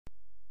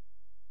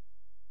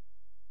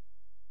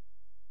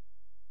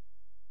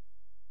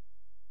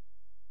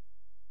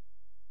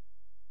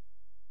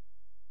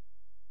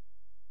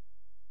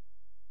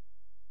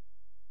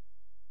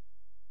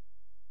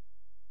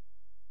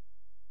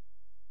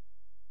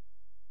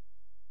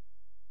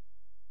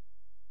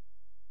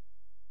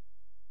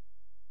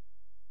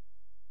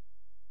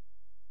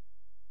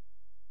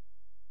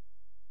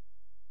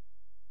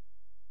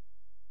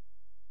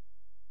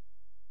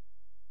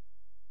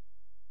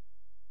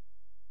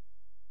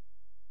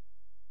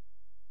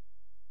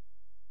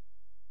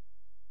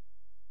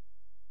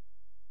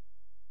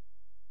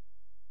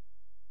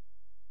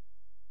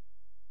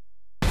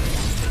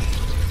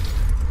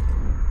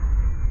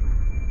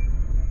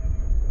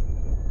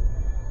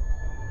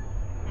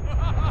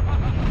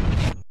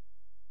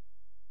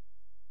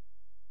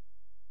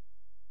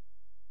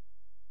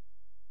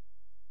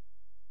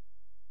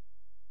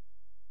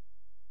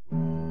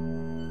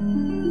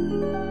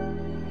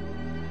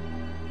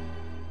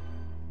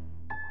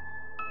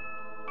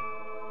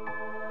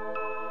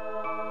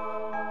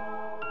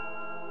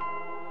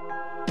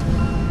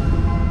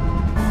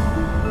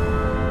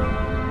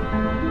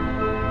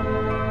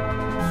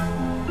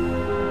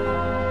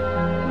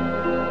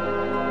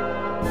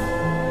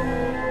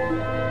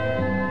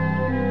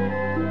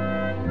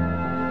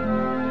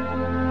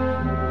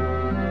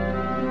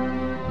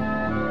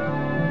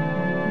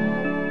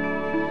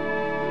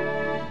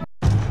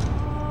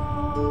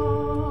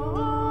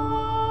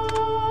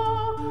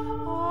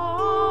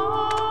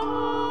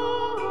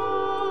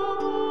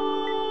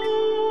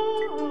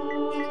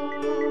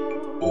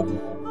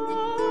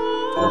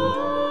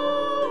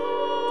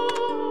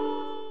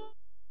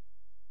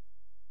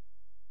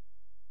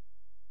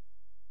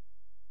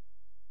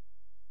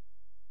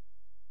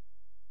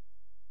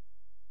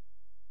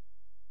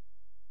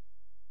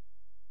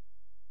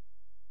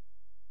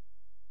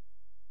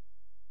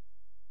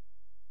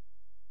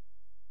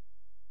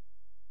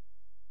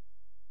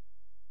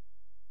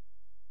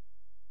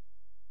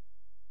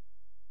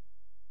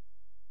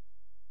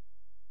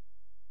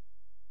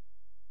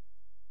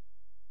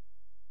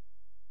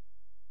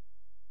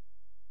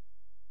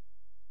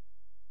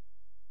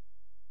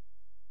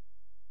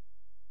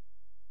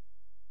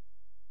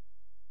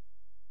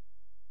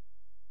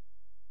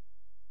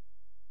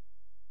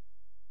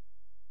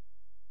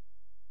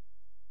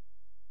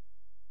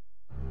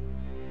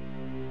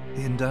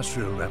The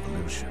Industrial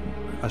Revolution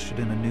ushered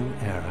in a new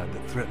era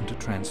that threatened to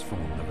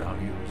transform the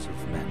values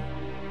of men.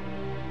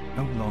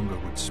 No longer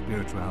would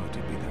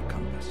spirituality be their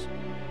compass,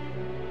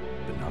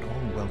 but not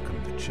all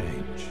welcomed the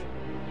change.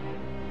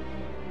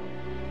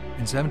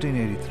 In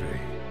 1783,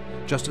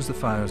 just as the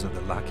fires of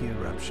the Laki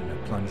eruption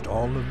had plunged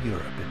all of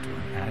Europe into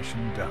an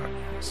ashen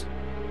darkness,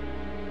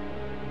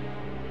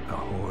 a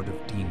horde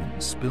of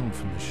demons spilled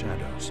from the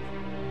shadows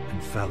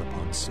and fell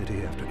upon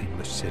city after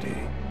English city.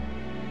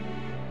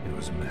 It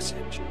was a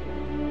message.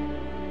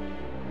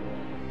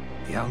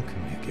 The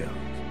Alchemy Guild,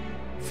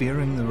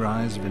 fearing the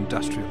rise of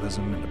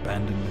industrialism and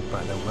abandonment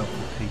by their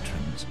wealthy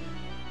patrons,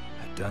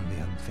 had done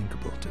the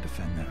unthinkable to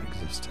defend their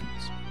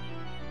existence.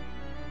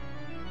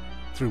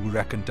 Through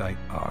recondite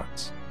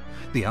arts,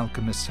 the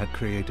alchemists had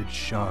created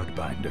shard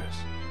binders,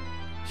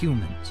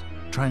 humans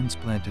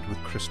transplanted with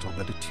crystal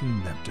that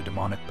attuned them to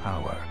demonic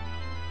power.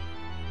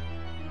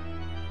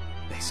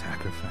 They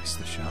sacrificed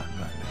the shard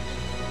binders,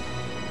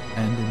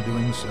 and in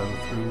doing so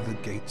threw the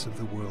gates of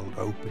the world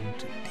open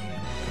to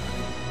demonkind.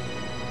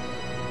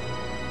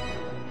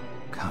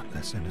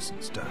 Countless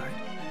innocents died,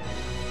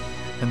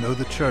 and though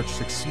the Church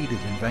succeeded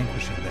in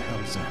vanquishing the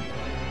Hell's End,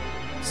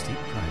 a steep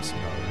price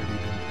had already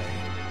been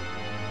paid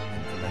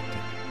and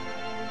collected.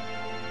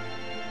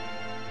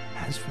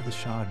 As for the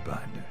shard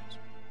binders,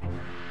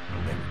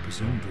 they were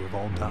presumed to have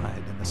all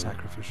died in the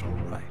sacrificial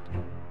rite.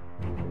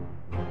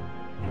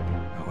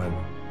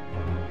 However,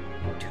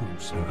 two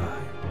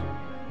survived.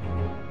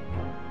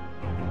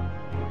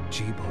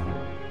 Jebel,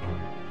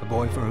 a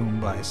boy for whom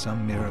by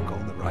some miracle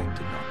the rite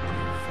did not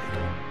prove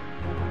fatal.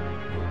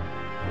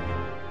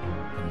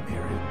 And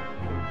Miriam,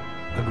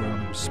 a girl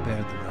who was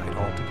spared the rite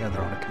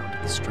altogether on account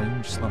of the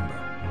strange slumber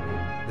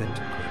that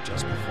took her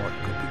just before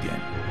it could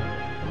begin.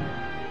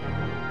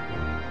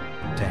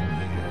 10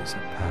 years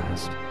had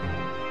passed.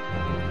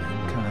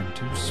 Mankind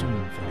too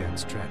soon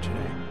forgets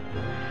tragedy.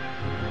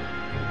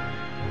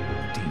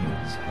 The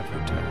demons have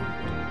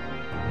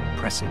returned,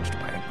 presaged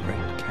by a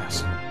great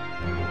castle.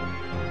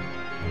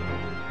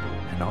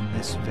 And on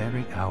this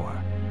very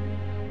hour,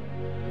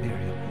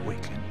 Miriam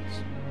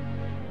awakens.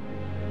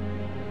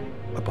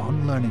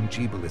 Upon learning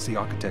Jebel is the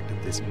architect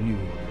of this new,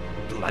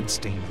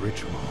 bloodstained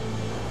ritual,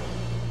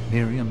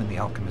 Miriam and the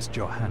alchemist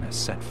Johannes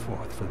set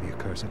forth for the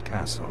accursed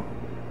castle.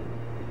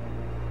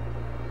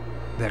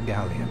 Their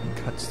galleon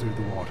cuts through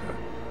the water,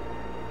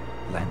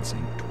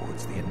 lancing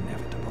towards the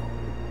inevitable.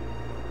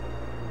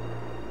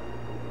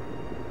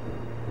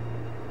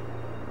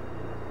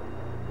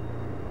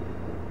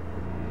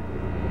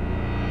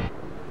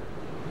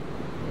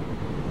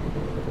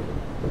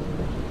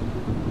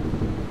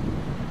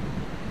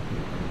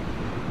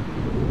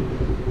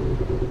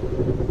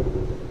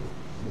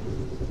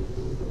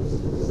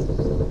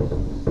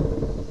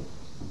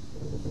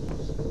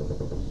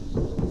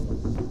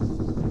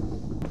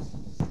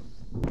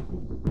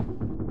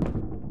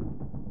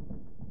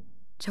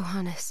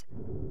 Johannes,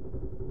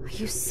 are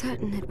you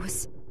certain it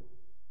was...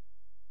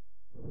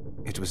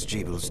 It was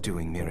Jebel's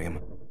doing,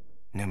 Miriam.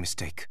 No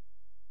mistake.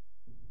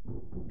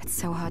 It's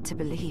so hard to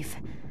believe.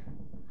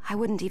 I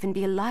wouldn't even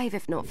be alive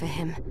if not for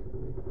him.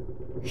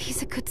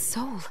 He's a good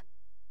soul.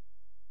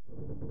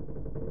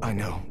 I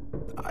know.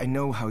 I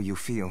know how you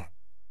feel.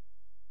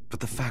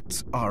 But the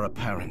facts are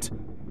apparent.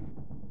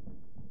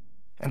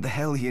 And the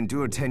hell he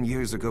endured 10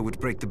 years ago would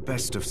break the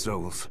best of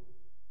souls.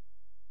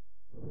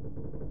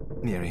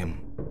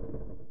 Miriam,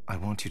 I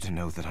want you to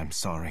know that I'm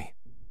sorry.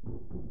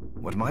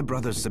 What my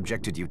brothers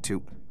subjected you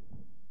to,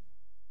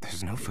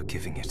 there's no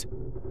forgiving it.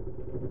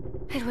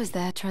 It was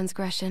their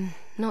transgression,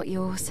 not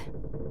yours.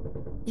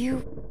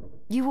 You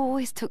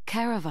always took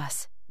care of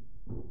us.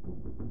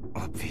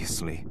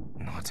 Obviously,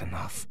 not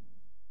enough.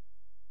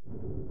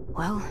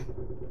 Well,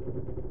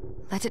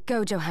 let it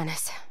go,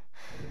 Johannes.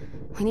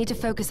 We need to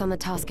focus on the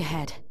task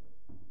ahead.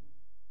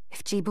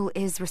 If Jebel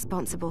is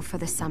responsible for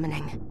the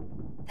summoning,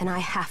 then I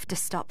have to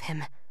stop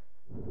him.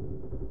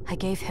 I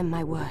gave him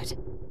my word.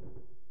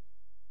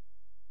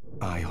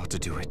 I ought to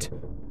do it.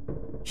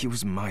 He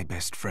was my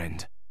best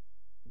friend.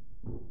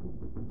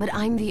 But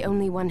I'm the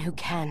only one who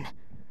can.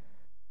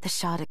 The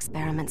shard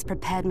experiments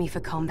prepared me for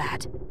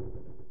combat.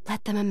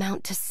 Let them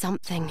amount to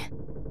something.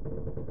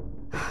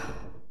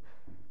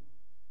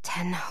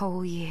 10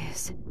 whole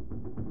years.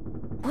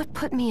 What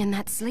put me in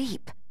that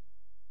sleep?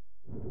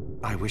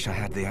 I wish I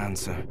had the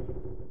answer.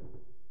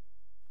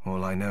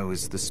 All I know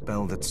is the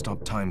spell that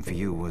stopped time for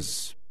you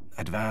was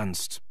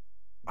advanced,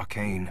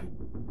 arcane.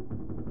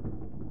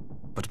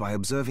 But by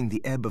observing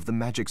the ebb of the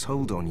magic's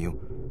hold on you,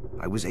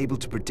 I was able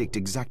to predict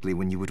exactly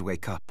when you would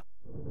wake up.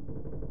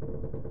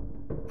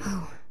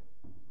 Oh,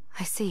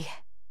 I see.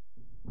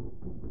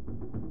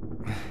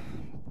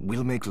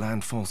 We'll make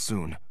landfall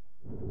soon.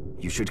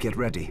 You should get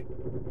ready.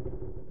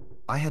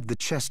 I had the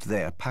chest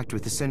there packed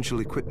with essential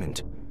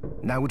equipment.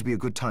 Now would be a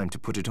good time to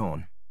put it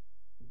on.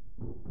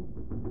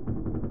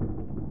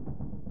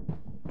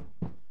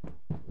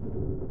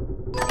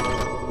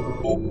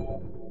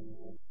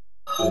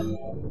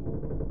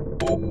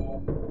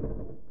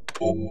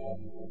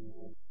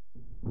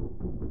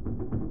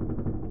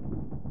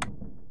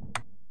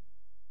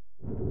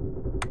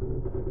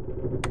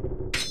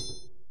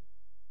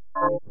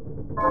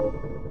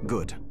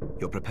 Good.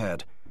 You're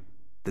prepared.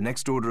 The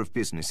next order of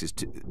business is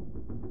to...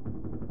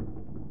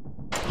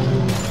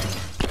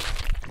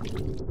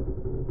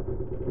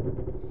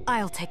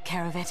 I'll take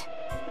care of it.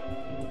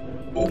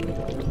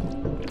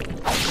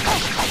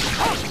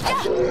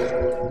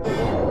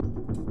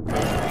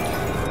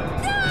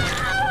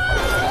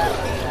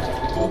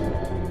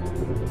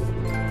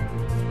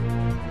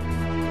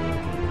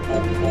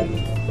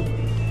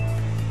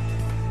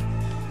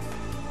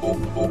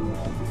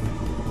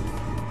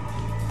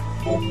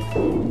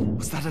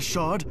 Was that a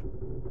shard?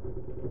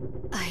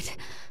 I'd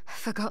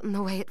forgotten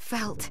the way it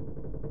felt.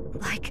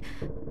 Like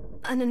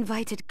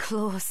uninvited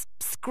claws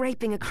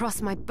scraping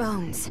across my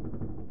bones.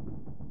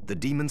 The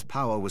demon's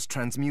power was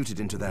transmuted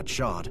into that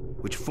shard,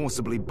 which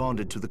forcibly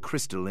bonded to the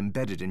crystal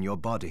embedded in your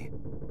body.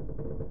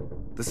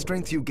 The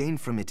strength you gain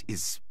from it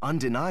is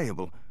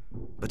undeniable,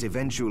 but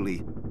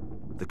eventually,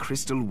 the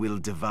crystal will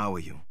devour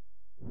you.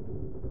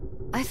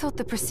 I thought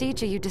the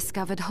procedure you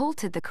discovered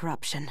halted the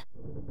corruption.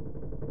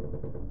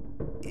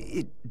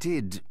 It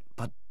did,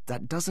 but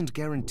that doesn't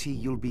guarantee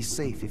you'll be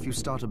safe if you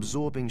start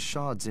absorbing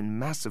shards in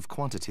massive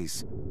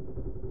quantities.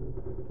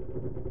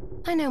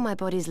 I know my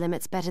body's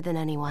limits better than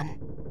anyone.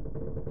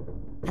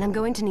 And I'm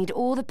going to need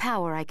all the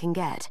power I can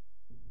get.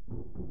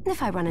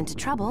 If I run into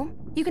trouble,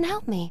 you can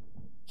help me.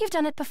 You've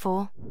done it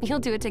before. You'll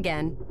do it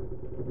again.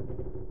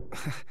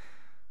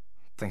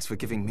 Thanks for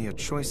giving me a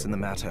choice in the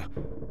matter.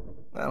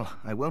 Well,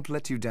 I won't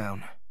let you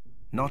down.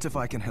 Not if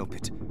I can help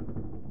it.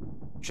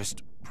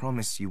 Just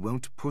promise you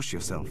won't push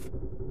yourself.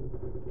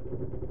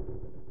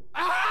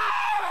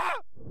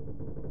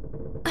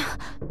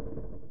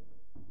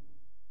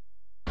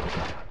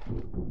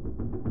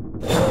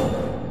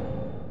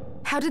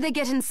 How did they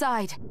get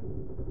inside?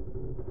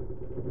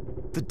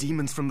 The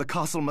demons from the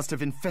castle must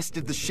have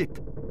infested the ship.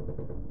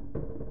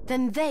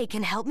 Then they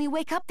can help me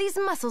wake up these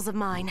muscles of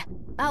mine.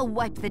 I'll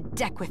wipe the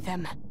deck with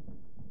them.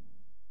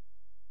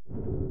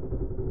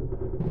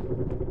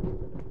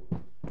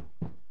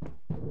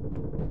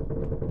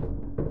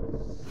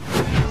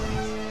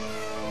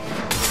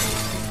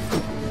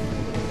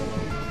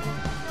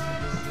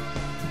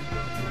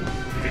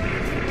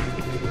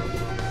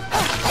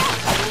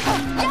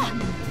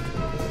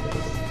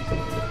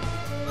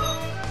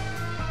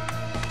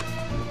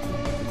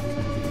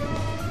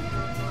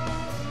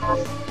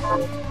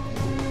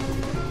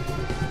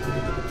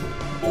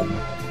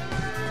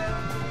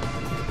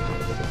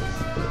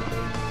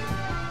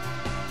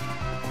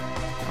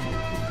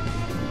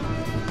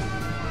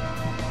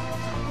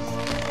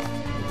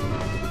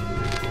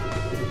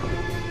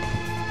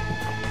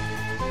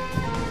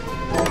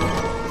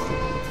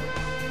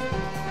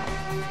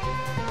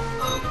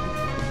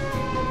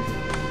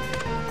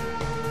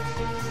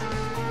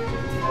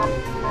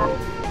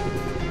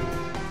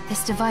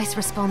 This device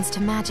responds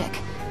to magic.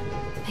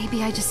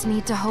 Maybe I just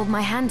need to hold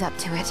my hand up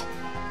to it.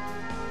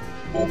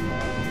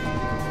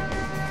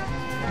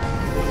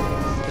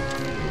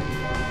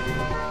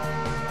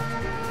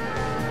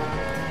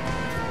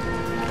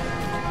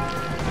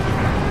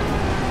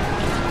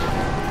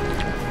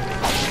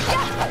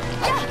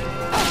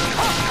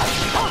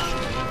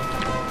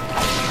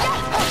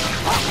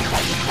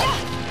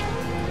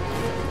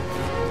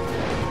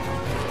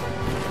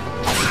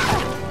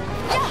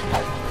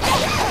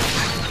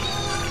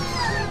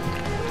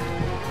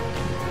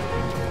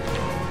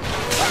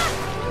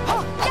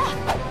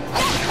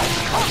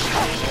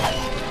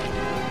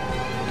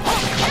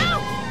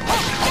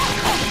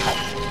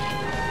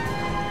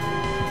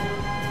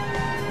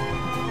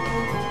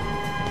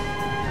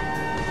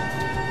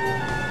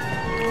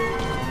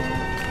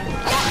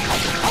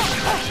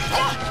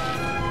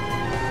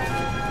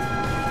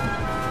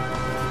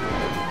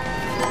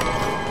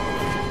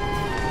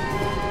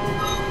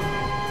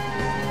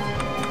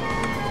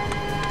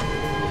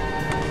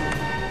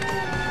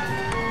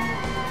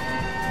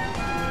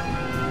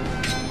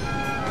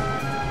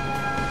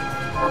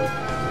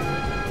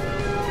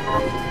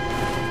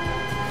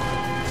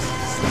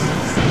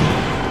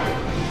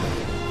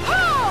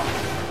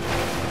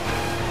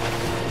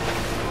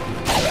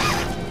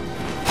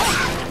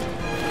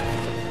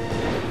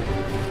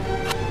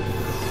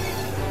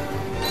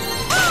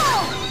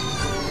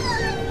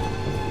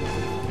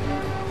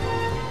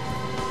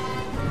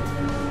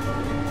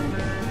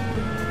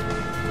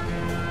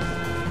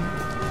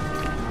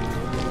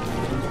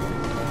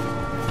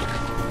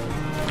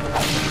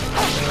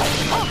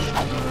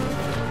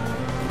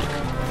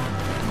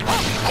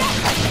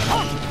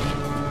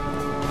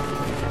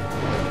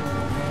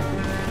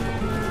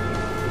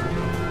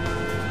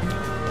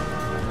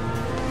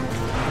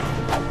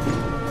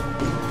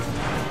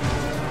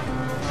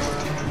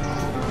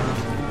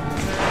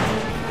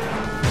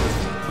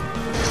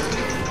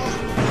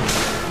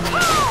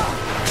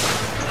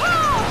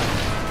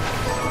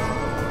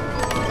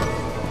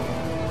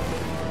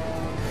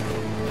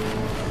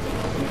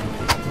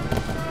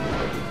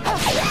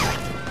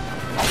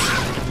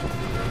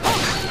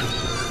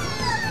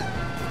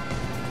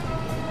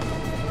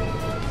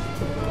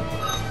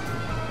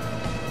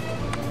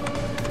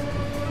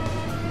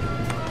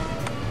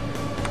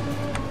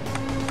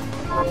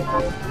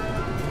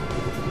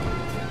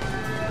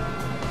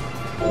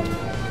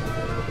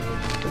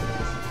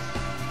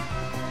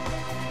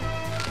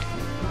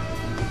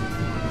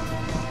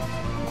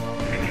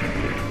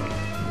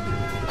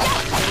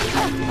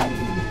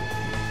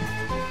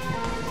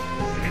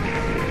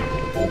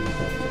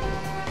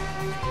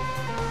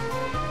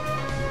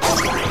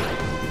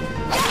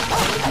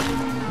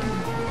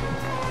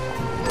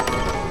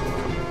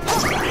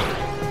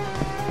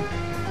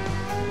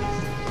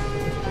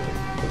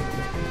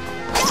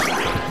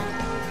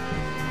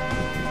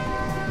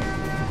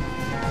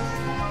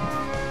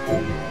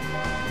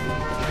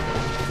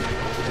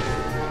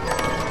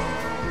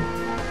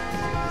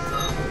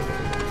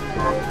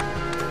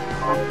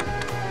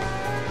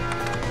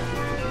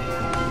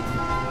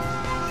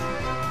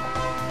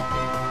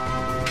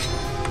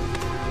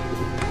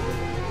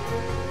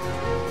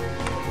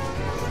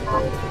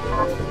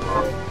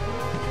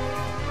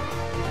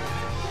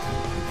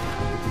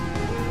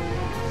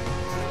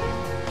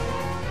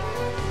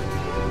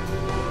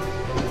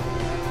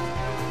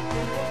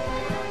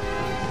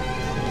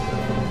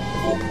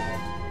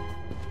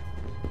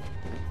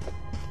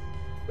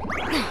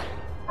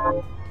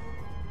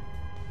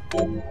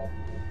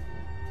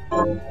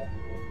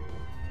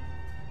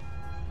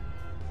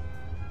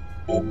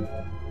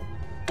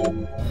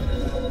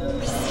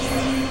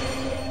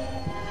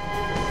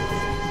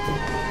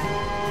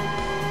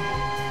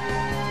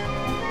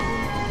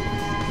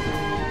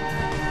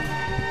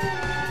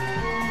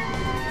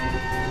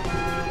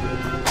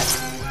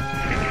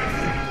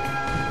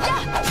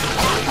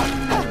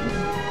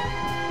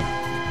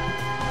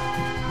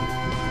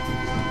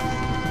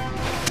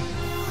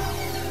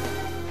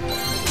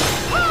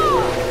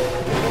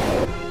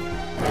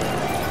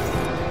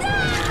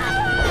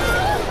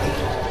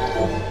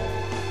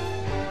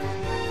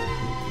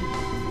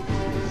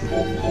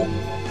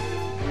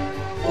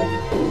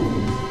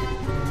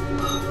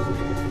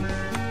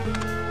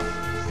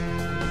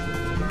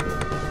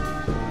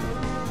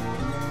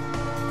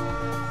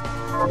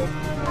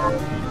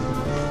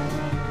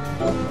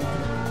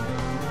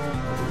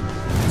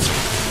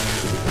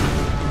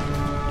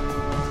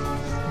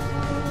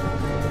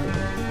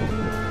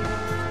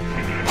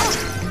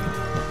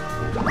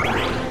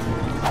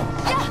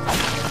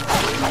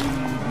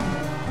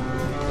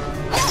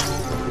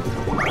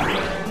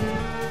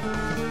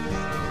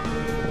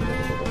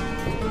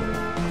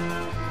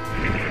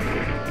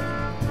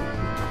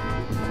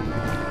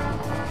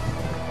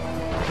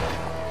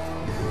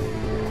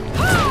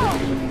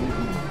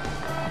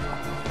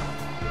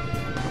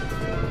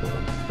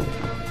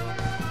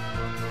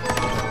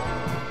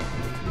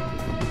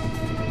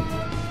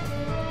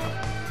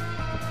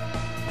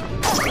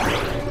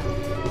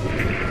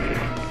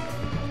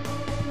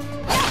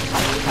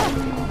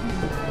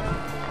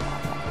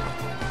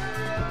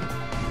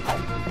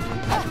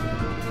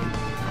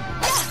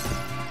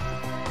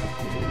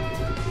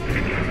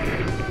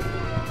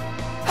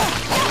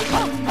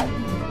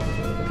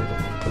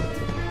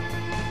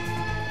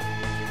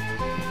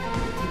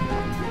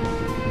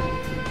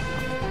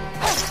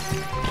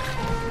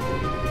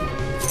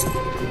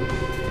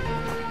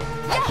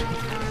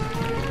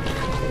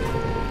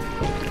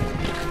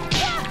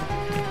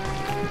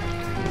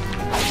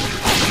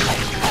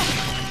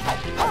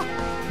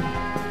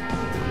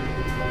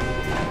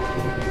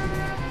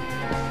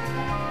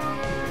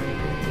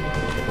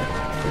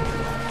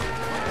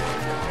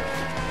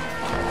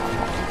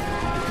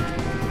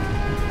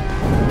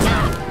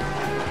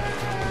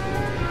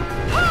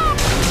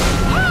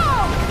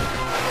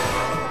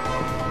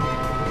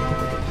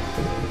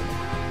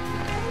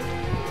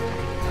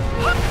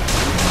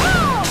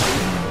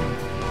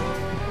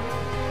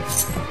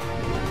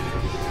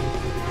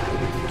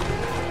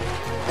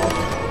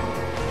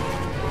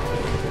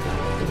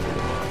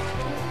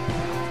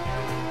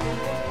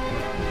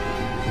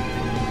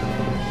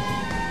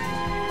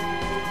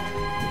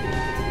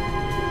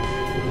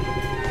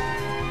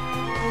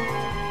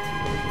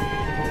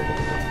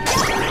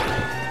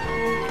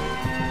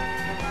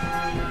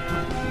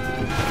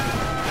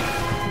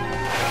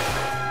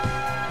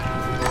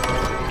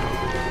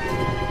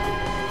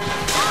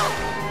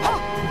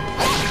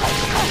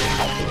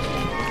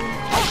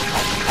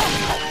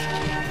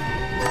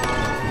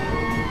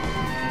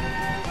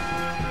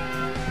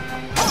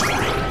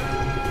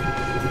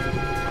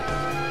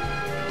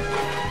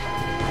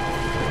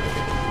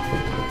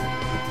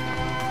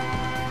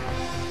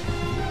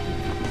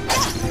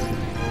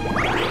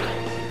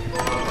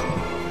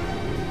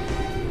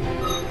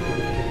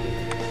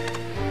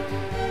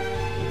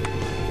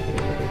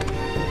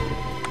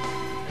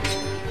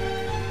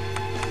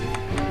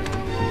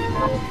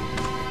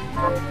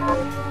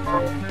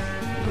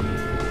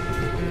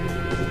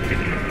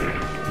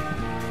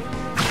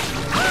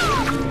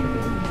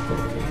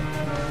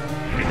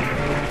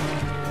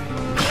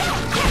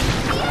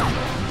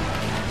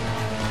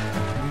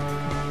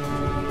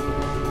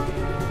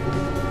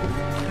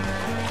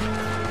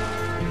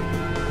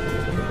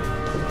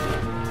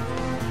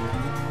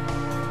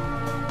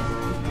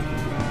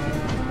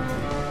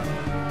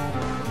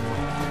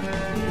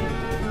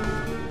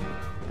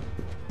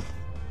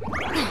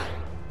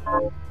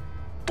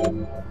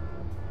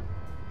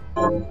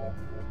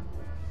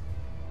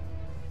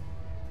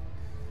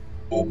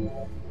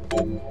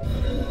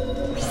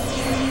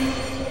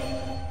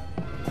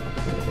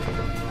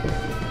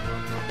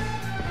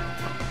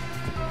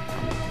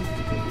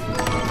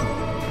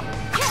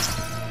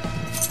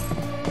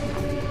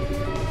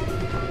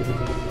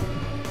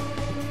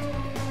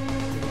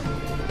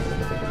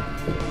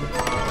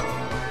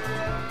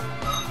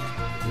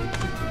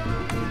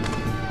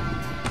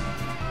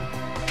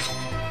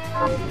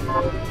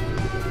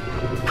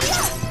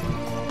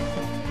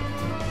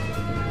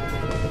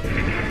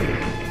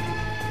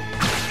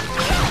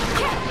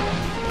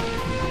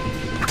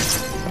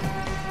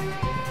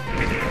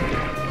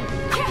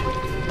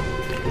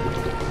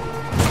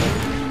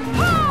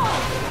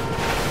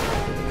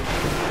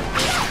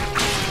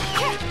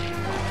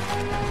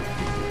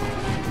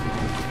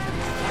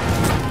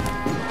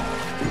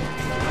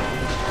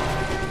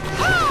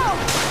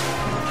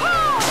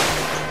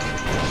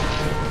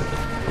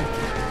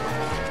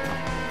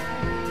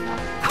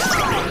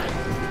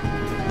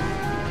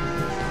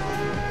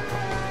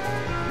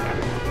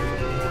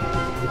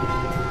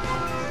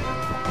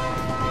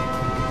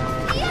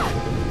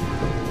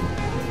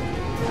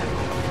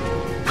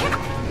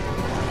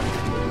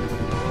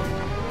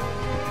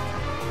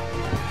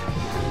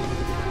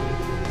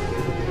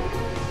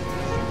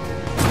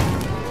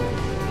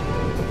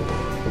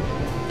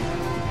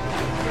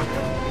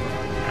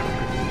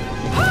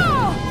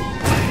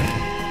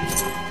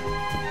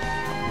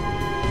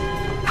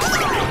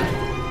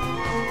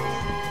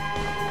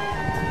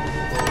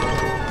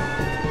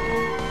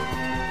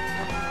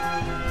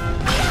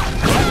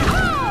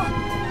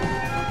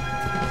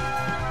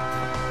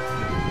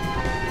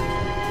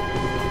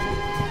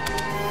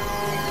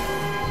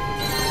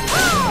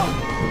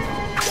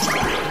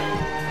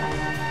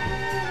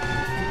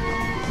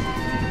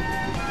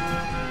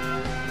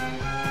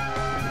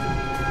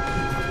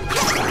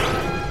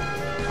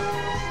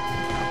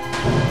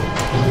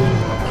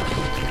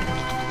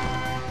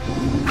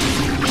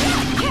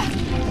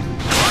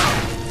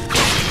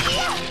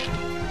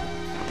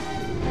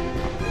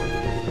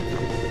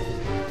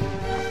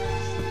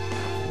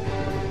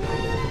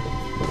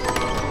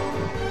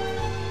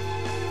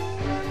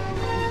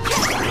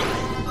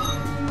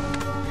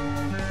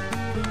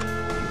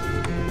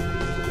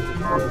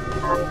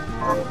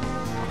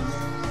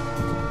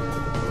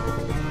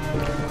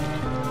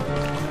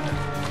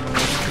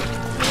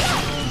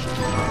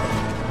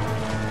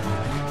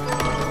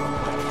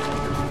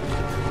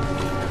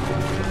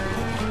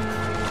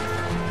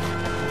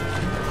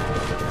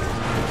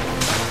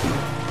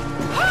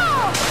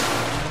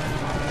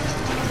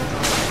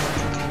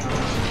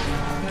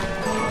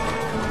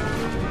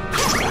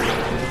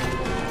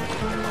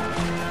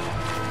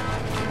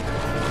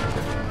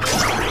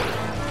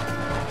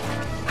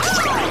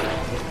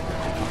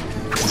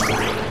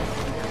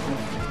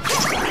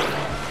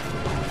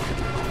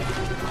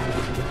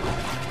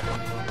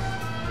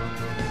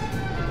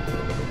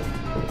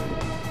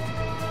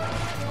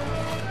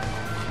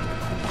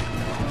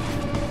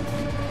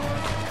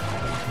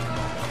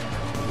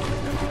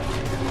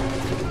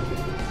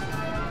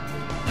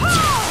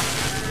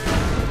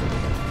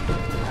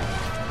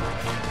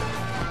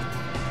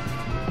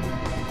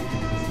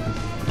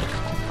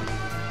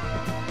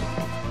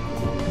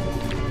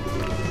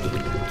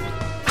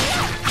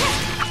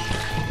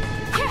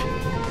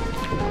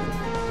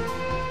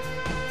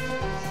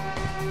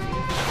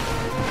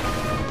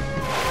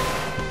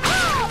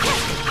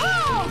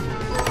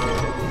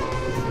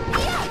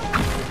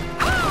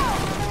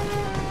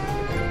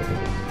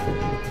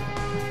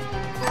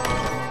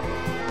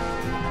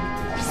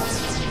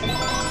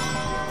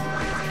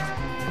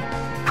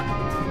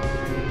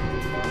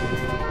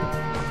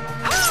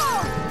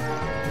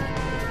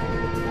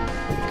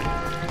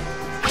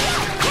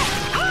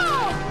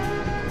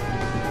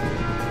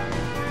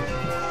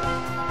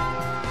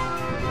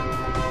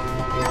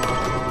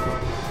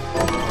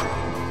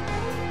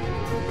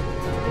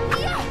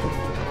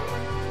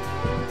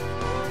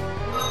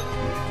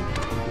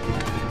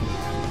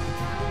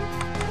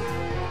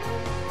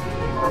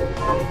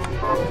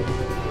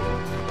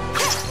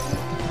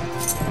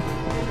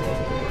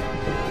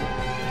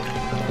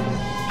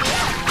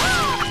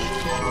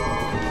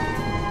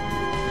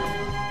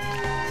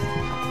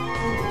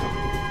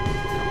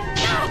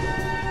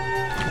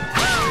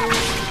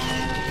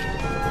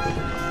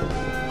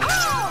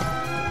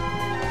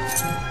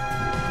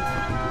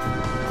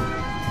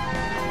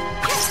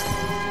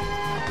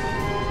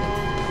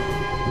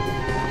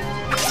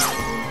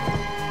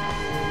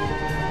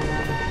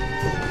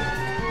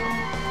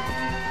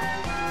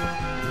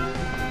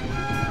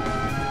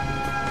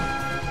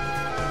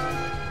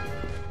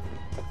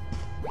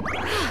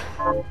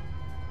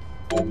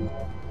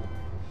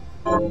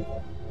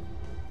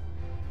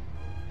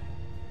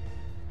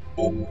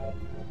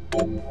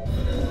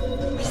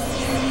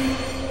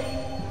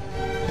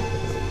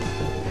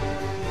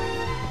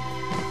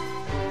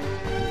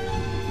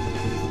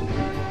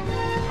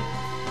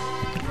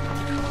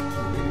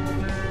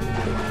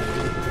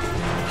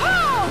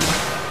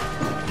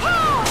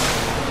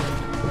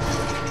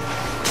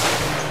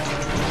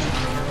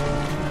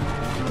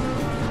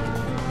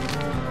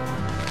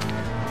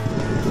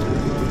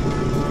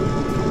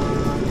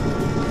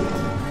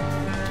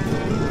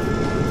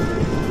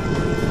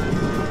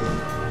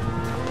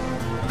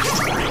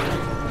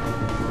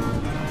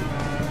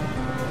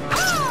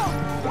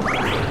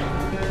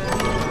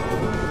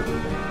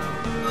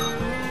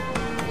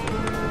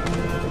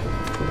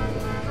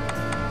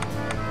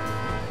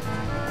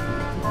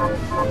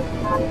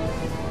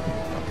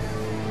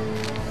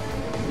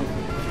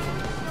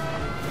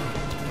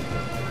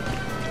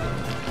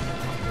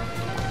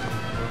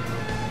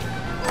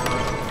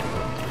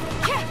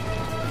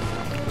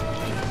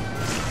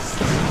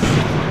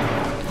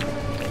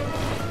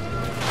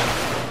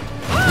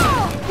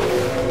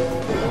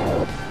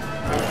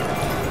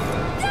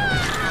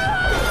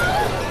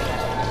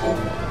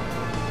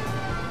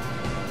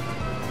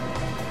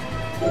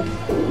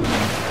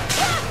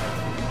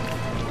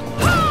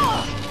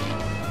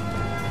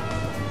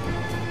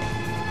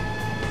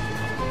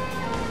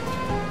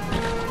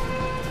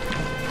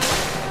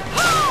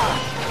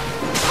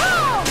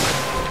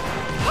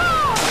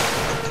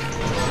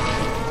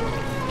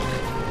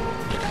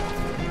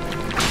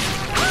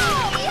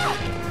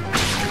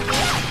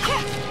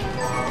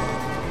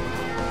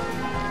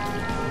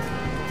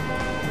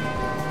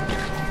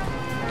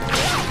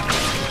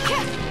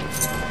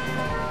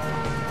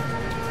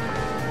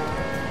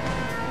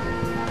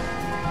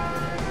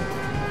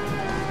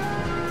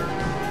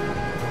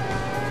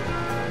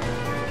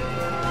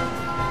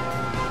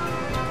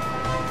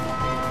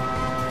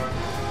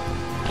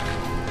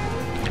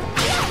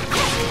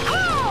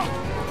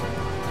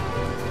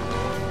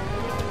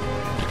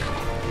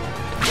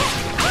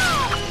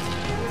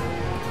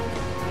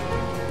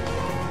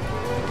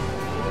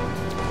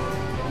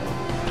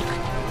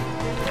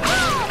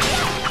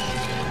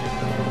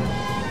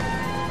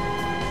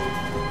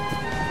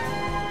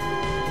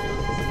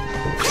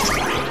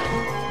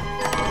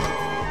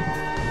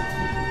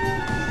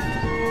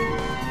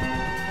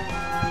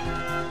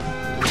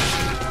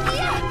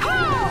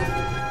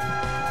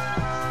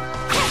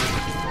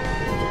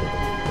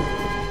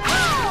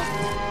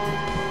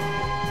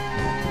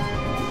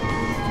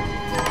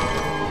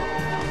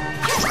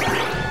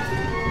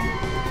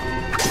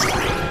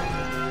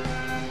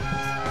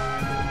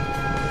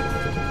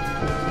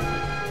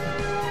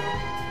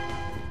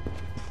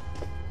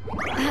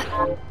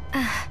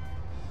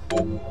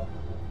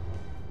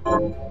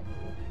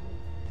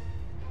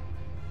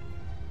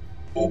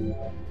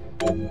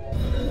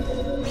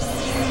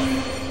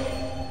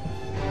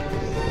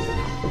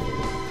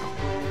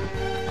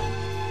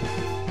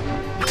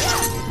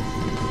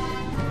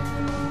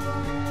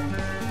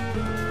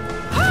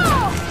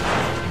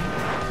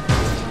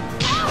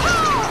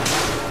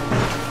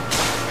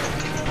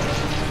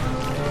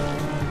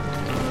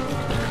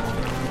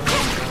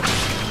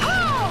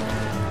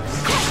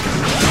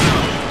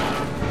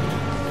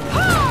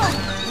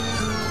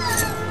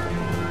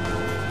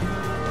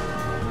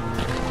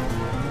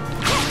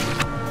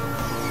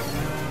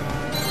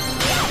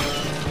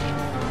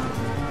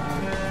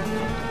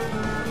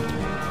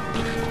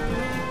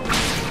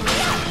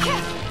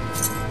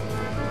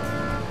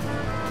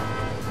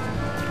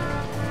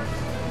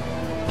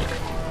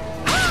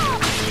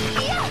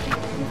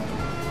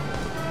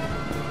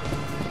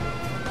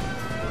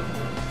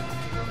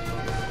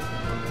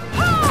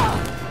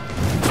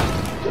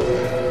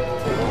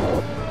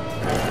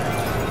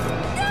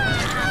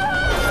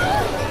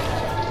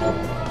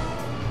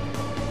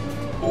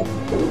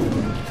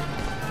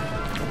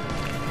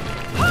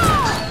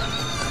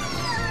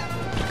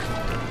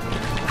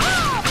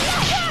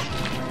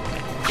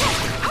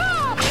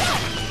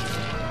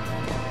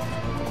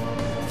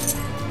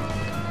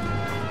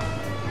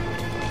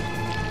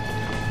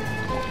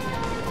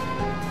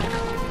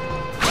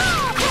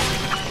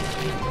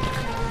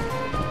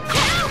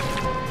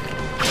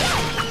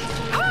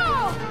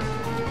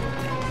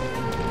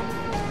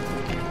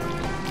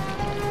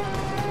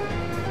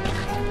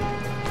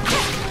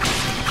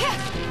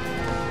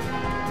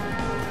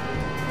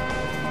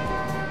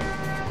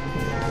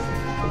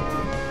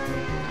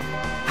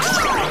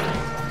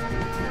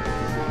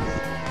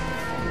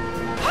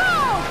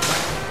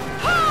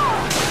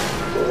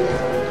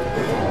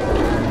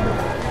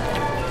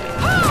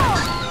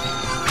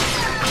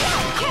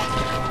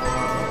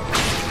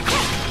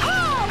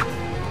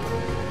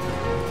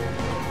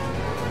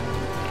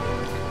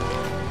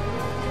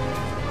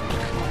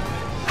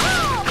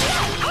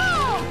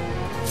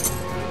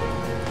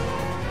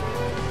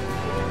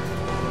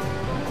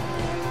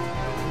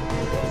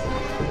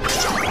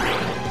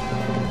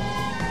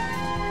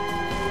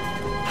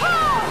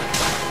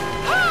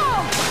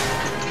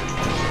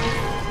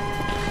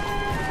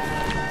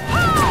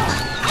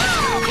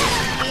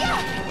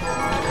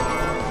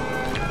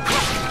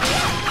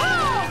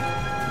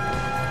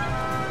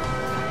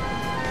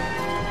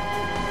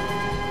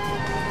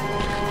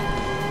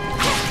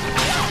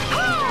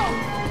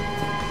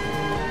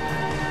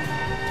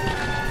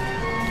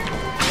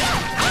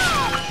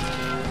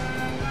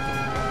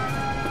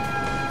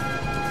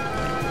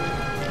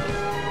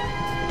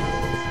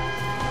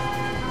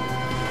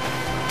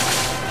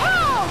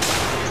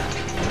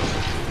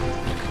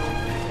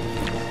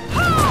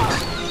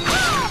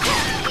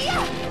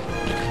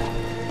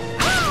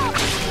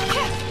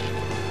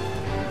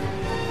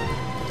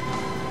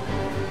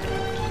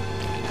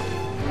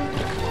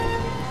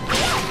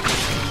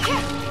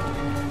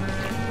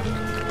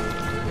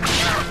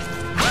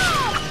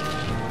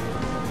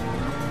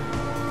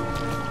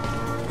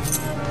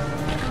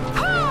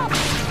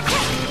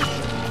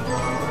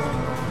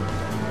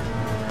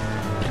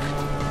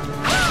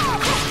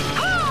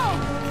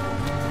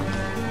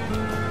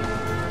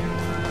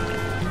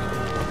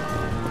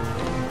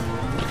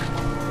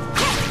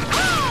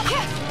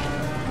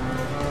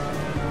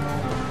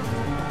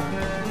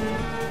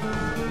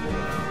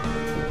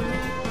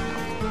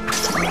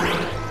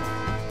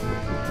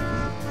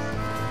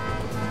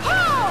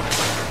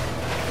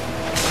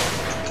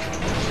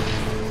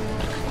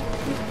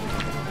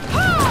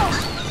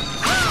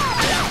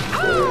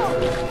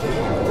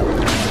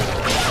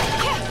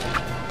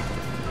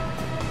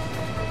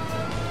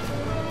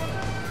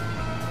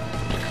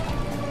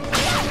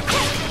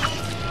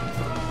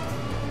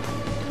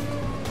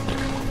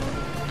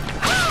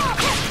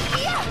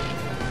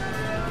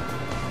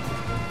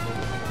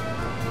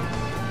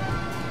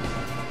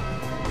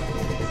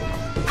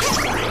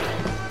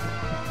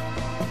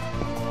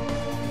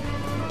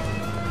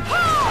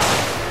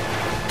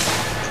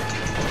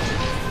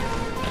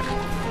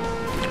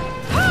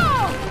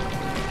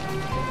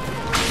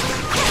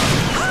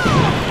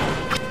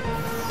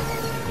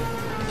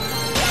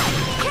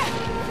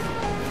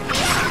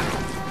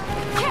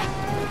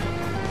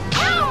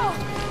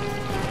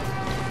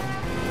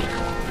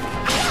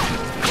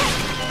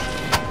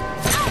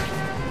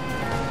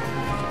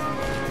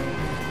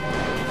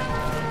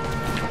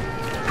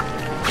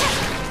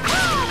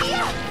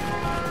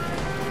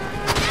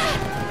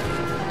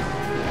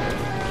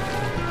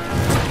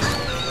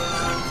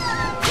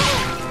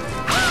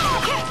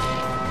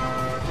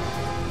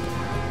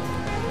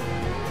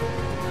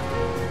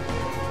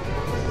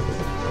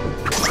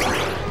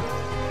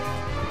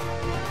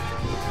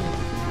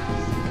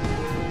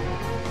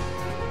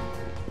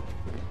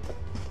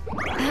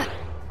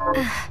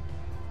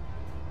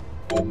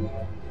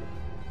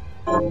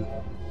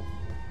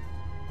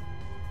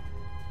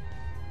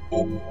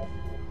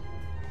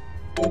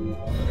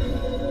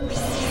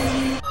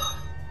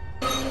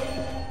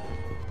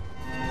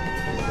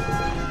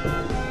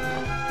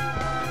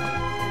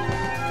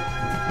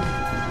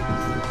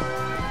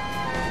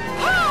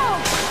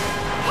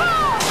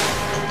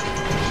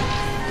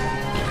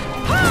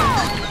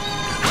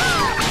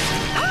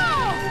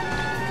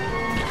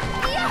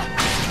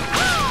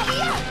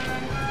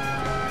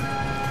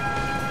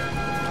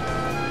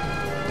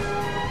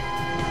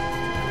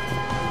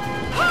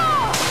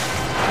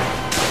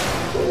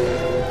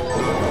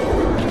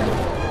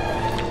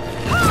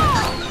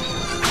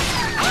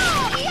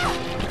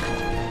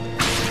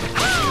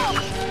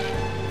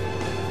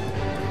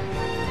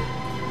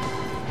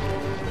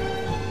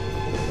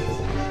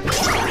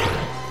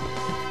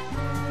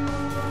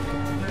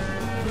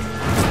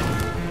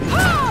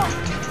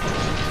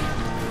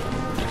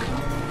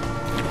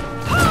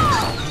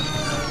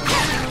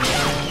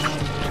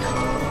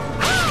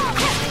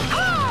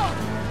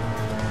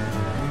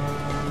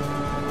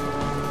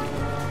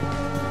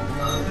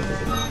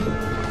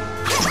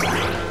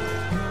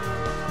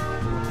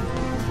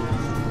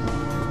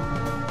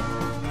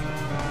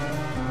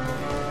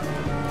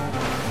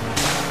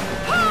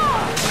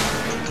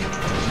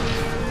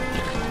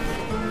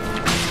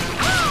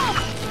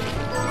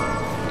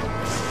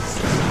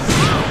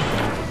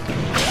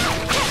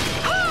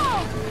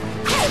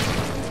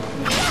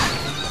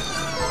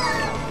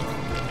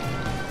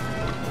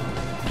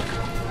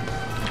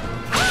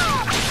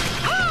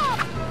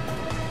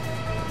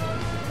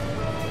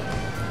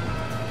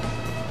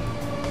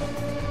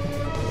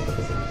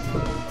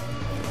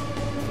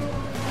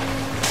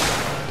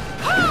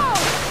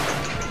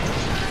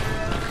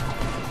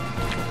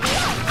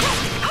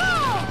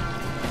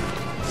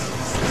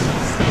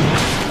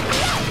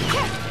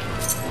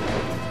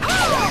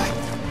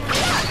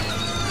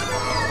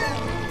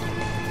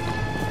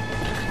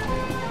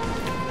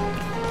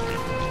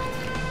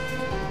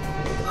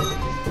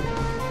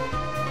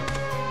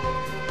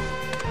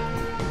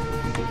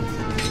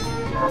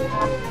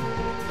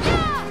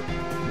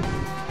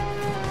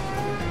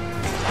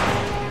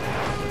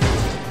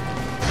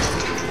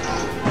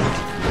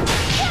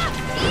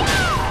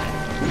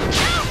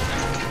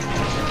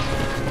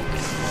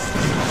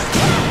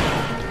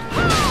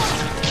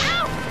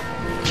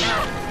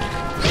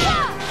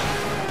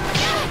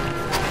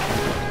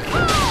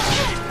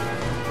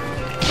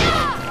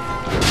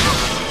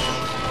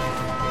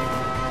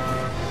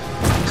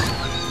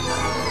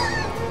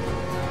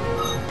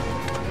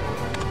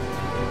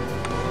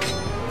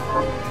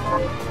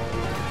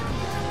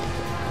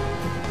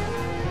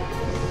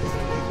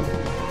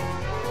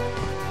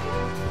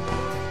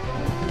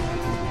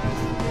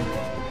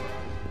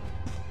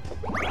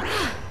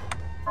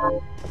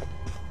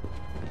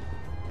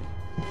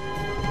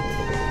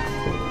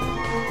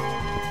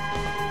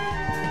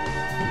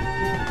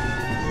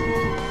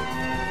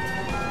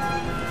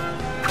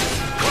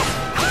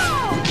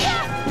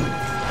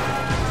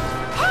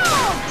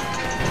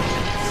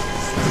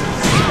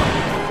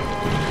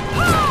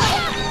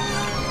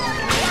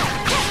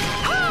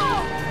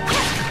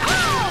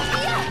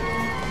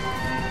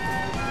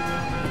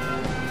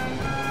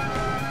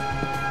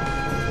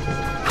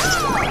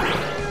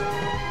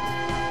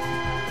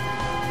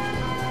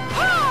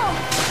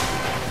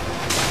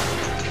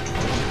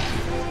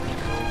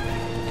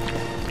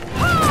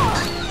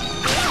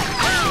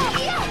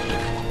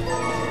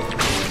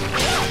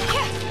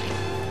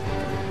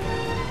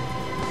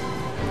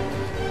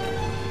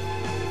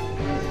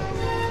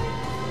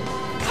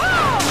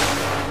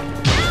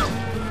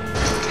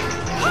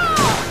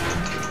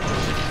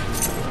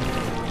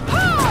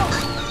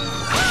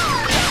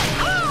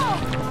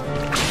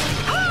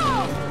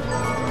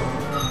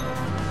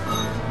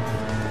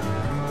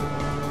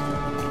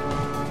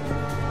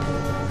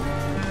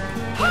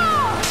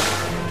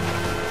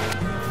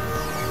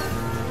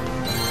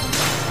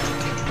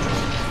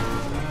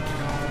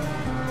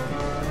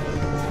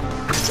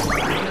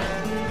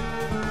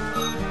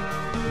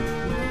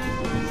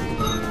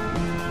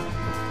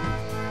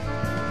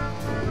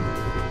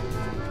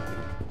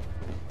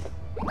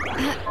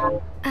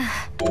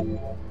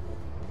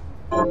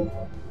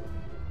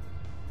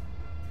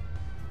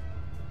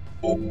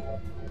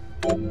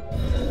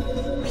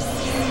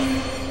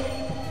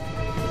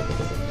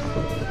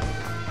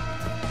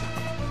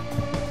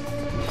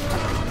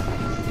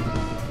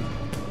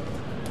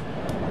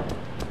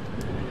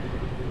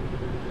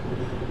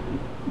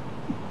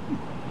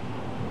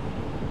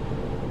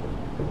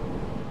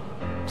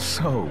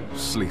 So,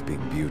 Sleeping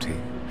Beauty,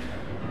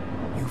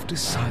 you've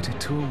decided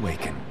to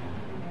awaken.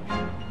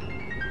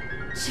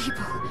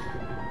 Jeeble,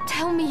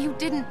 tell me you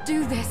didn't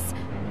do this.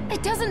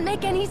 It doesn't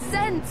make any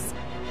sense.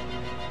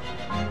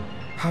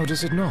 How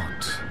does it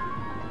not?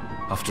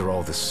 After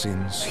all the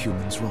sins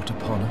humans wrought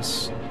upon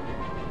us?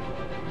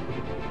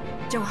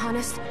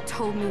 Johannes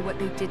told me what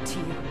they did to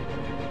you.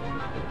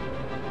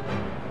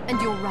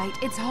 And you're right,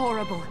 it's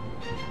horrible.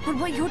 But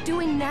what you're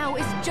doing now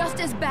is just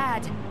as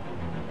bad.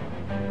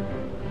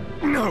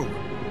 No!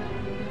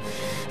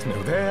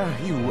 No, there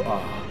you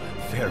are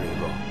very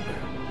wrong.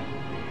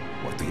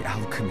 What the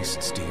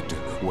alchemists did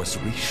was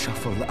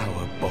reshuffle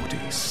our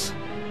bodies.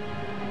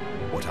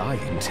 What I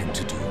intend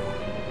to do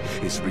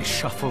is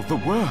reshuffle the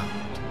world.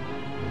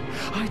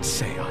 I'd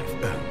say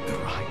I've earned the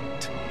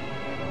right.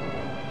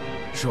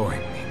 Join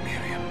me,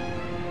 Miriam.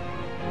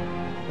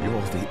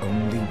 You're the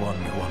only one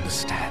who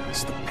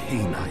understands the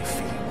pain I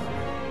feel.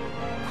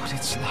 What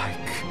it's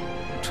like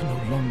to no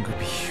longer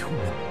be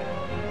human.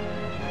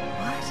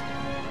 What?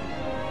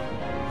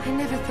 I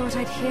never thought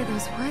I'd hear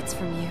those words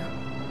from you.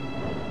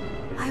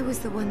 I was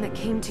the one that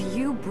came to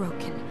you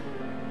broken,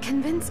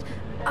 convinced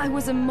I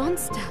was a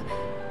monster.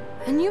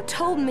 And you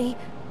told me...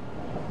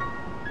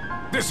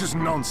 This is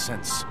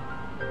nonsense.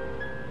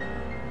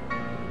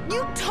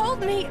 You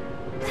told me...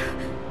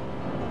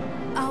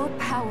 Our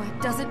power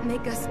doesn't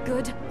make us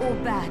good or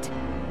bad.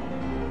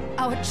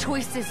 Our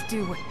choices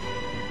do.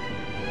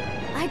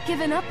 I'd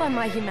given up on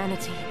my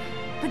humanity,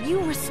 but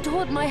you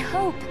restored my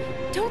hope.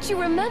 Don't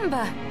you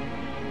remember?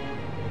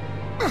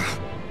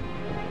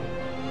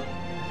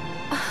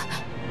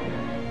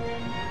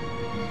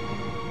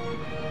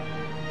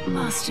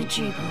 Master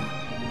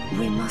Jubal,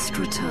 we must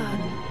return.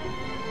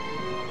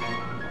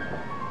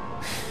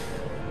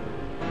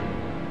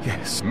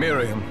 Yes,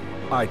 Miriam,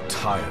 I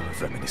tire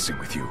of reminiscing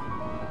with you.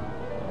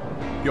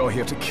 You're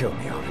here to kill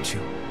me, aren't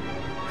you?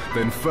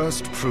 Then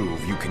first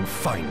prove you can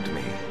find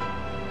me.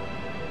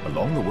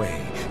 Along the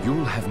way,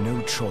 you'll have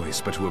no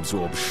choice but to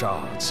absorb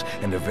shards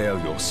and avail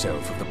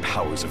yourself of the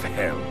powers of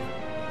hell.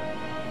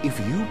 If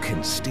you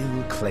can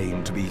still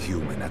claim to be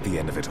human at the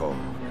end of it all,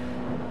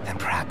 then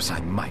perhaps I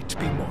might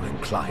be more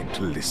inclined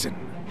to listen.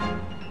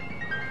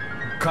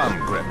 Come,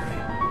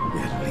 Gremlin.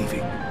 We're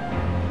leaving.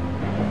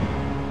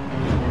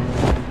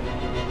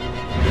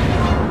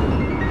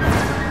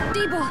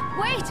 Debo,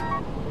 wait!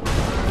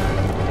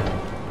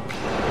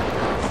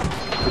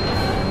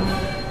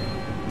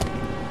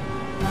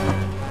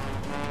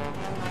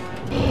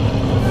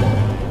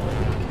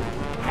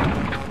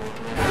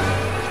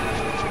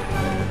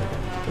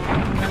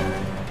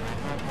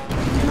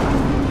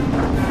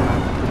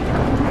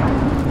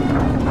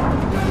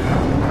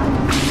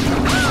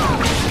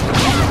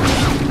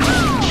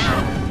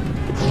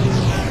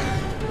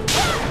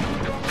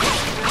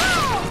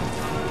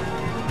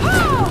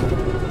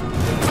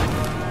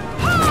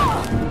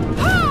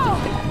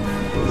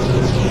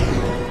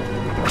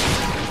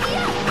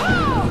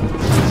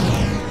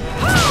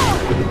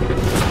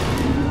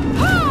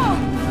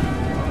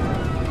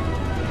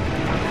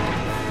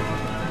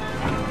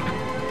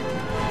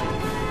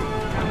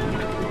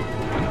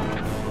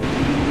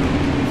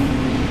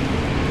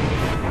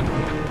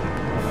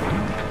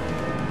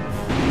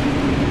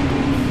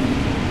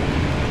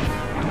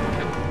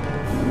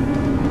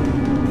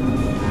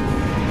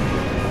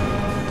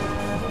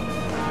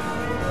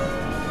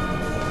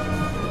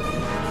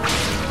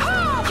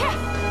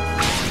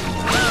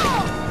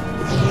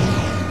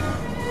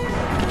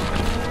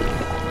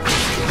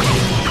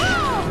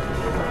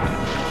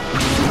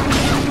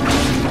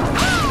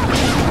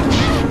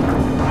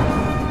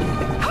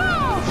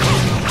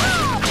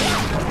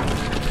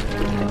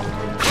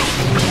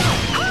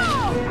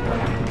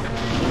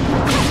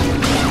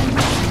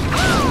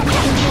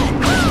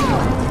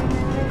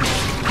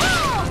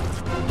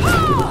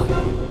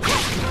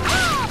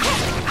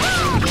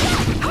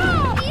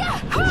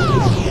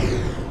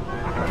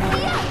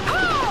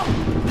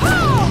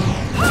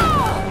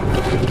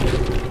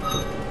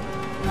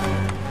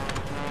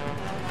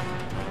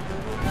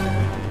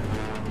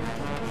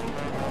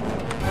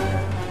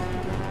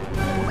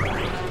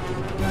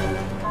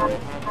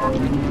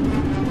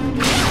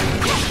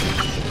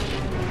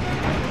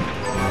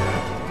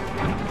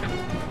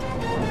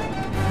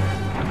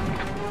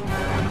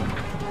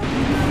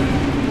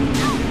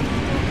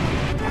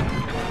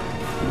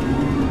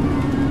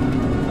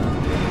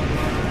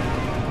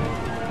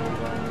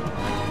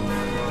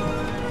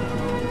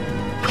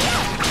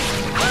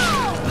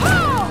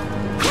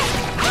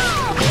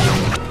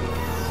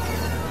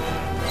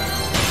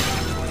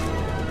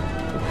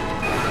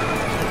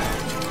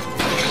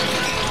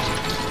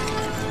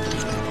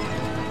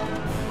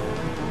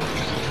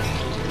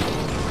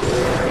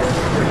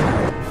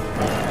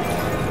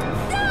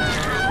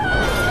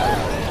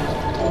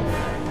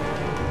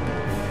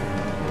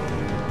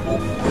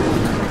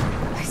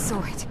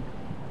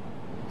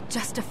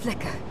 Just a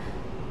flicker.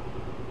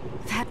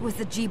 That was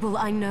the Jebul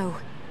I know.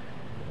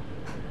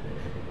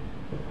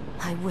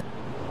 I would...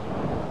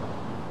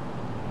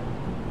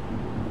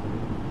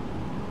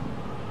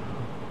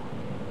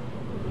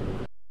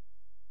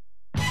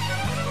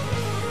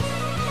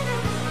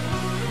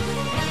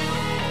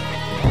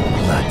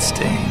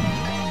 Bloodstained.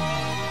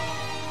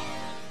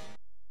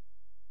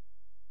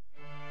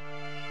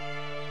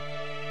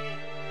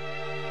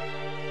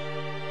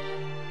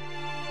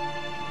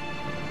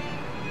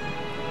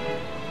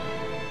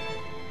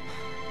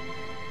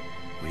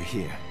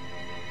 Here.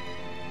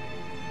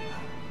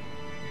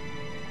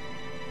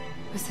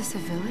 Was this a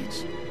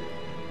village?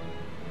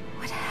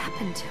 What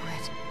happened to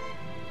it?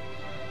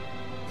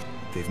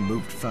 They've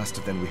moved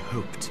faster than we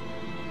hoped.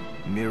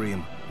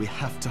 Miriam, we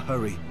have to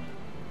hurry.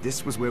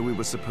 This was where we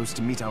were supposed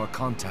to meet our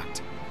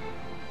contact.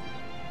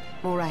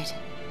 All right.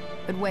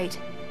 But wait.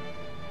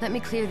 Let me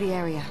clear the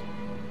area.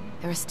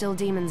 There are still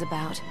demons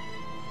about.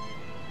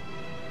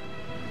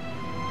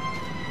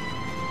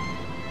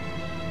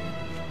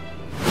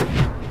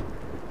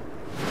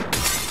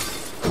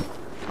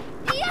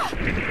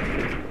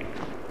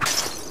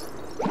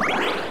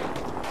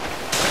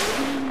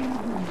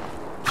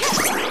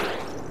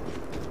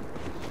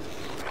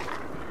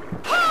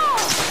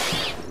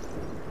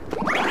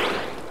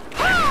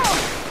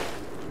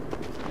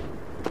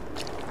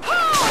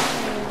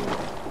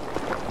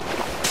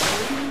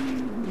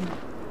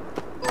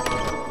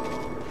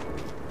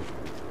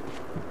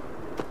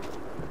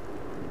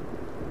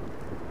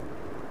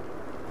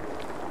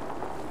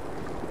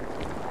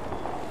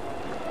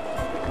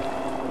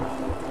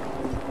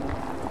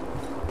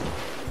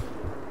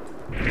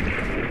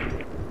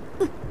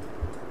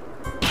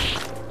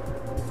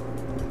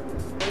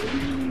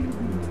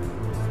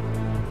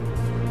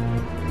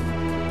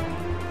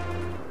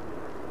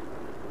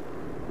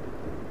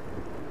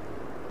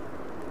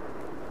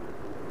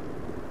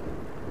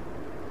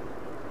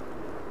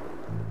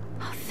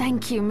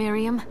 Thank you,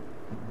 Miriam.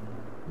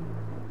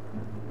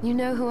 You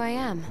know who I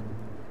am.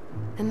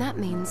 And that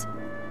means...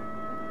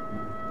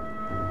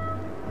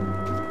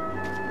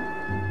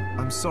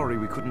 I'm sorry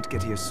we couldn't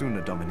get here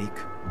sooner, Dominique.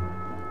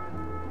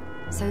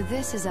 So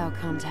this is our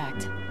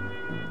contact.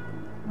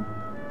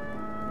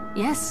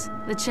 Yes,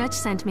 the church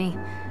sent me.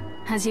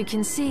 As you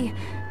can see,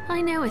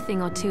 I know a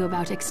thing or two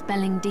about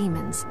expelling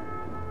demons.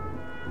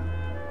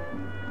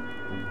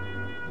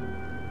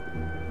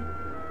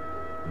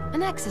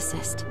 An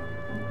exorcist.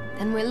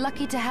 Then we're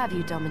lucky to have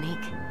you,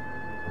 Dominique.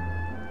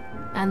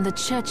 And the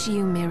church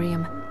you,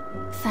 Miriam.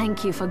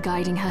 Thank you for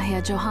guiding her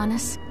here,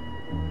 Johannes.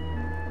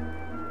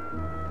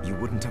 You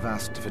wouldn't have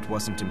asked if it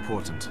wasn't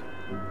important.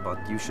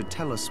 But you should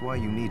tell us why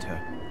you need her.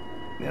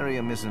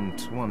 Miriam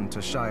isn't one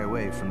to shy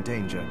away from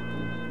danger.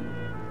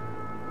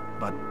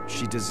 But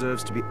she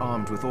deserves to be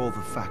armed with all the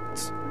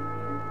facts.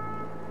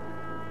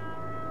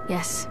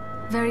 Yes,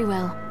 very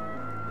well.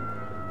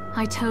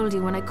 I told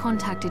you when I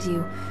contacted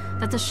you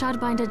that the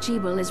Shardbinder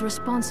Jebel is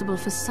responsible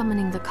for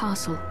summoning the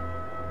castle.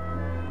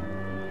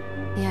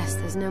 Yes,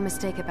 there's no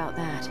mistake about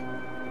that.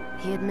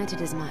 He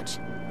admitted as much.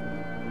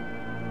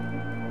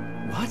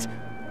 What?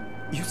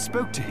 You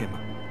spoke to him?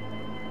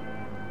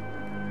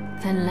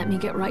 Then let me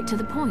get right to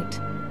the point.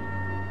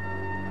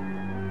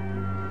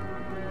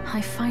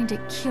 I find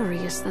it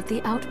curious that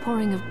the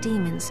outpouring of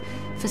demons,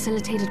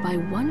 facilitated by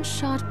one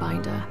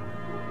Shardbinder,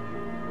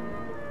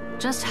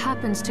 just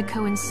happens to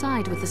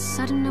coincide with the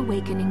sudden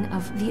awakening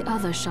of the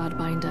other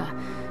Shardbinder,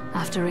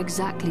 after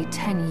exactly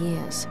 10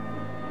 years.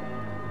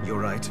 You're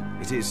right,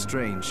 it is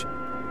strange.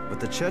 But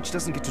the church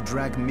doesn't get to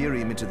drag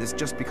Miriam into this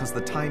just because the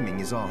timing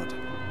is odd.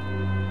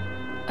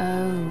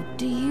 Oh,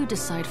 do you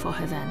decide for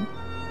her then?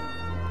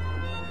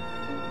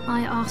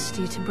 I asked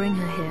you to bring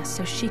her here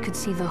so she could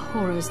see the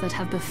horrors that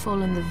have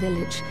befallen the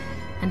village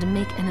and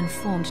make an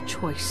informed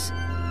choice.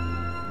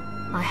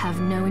 I have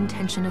no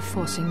intention of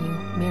forcing you,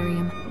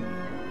 Miriam.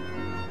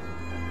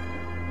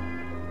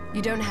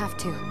 You don't have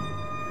to.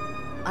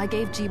 I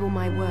gave Jebel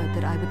my word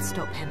that I would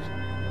stop him.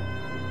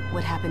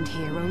 What happened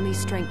here only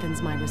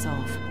strengthens my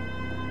resolve.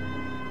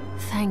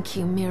 Thank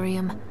you,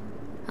 Miriam.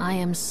 I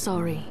am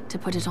sorry to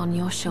put it on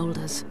your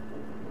shoulders.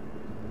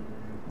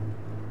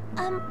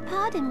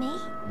 Pardon me?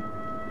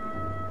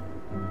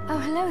 Oh,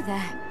 hello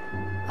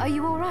there. Are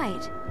you all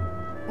right?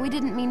 We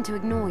didn't mean to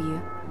ignore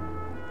you.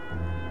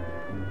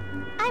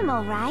 I'm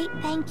all right,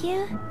 thank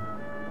you.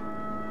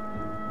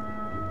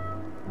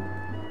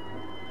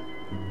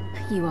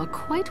 You are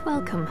quite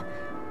welcome.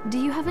 Do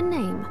you have a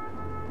name?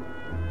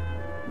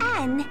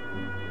 Anne.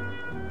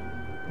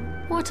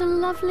 What a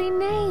lovely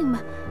name!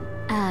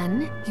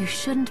 Anne, you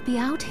shouldn't be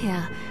out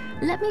here.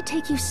 Let me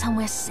take you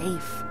somewhere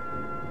safe.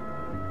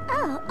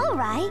 Oh, all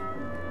right.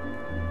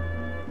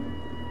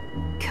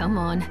 Come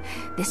on,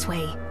 this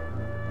way.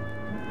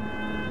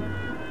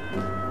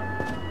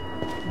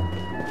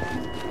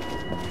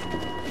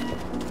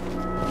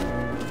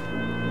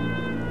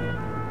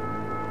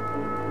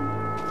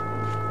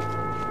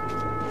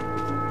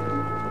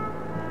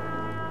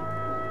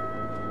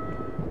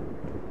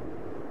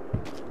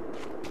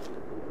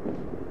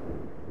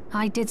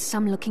 I did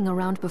some looking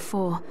around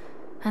before,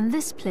 and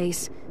this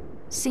place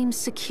seems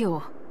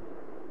secure.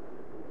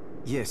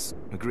 Yes,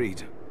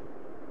 agreed.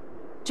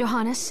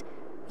 Johannes,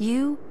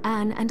 you,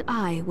 Anne, and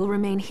I will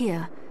remain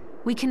here.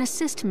 We can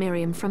assist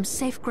Miriam from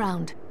safe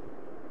ground.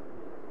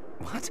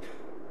 What?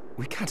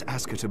 We can't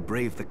ask her to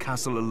brave the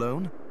castle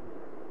alone?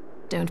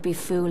 Don't be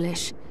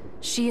foolish.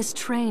 She is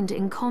trained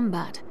in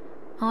combat.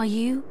 Are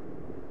you?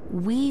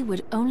 We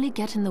would only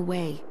get in the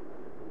way.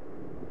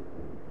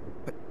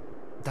 But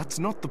that's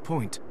not the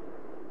point.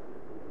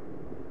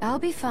 I'll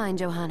be fine,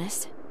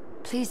 Johannes.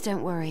 Please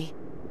don't worry.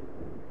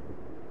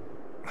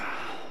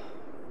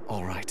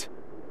 All right.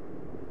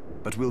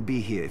 But we'll be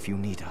here if you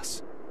need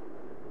us.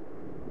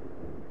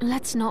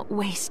 Let's not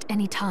waste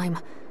any time.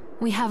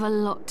 We have a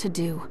lot to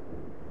do.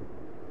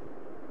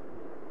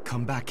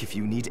 Come back if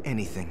you need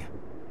anything.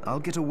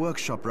 I'll get a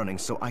workshop running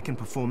so I can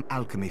perform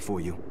alchemy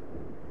for you.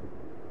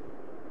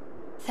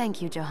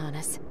 Thank you,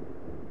 Johannes.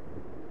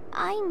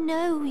 I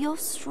know you're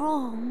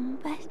strong,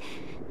 but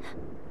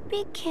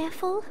be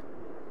careful.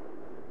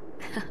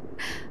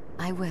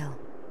 I will.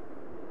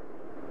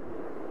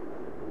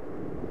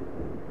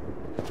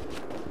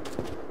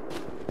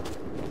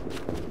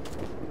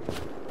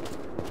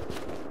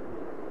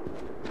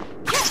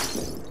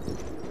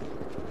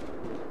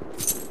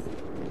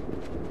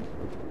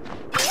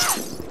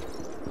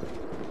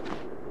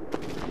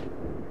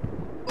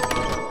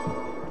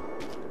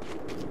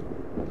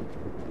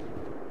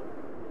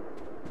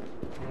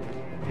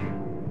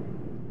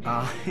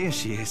 Here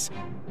she is.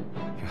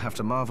 You have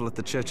to marvel at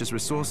the church's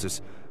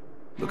resources.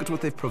 Look at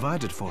what they've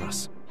provided for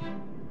us.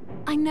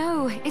 I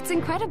know, it's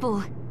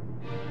incredible.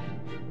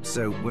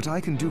 So, what I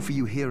can do for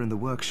you here in the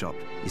workshop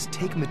is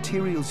take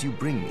materials you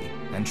bring me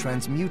and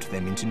transmute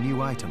them into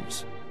new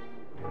items.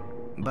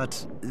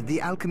 But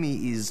the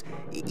alchemy is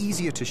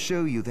easier to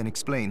show you than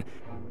explain.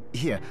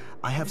 Here,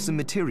 I have some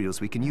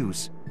materials we can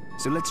use.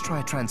 So let's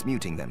try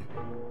transmuting them.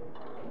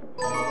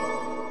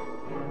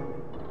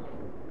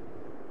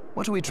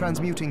 What are we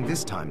transmuting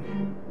this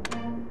time?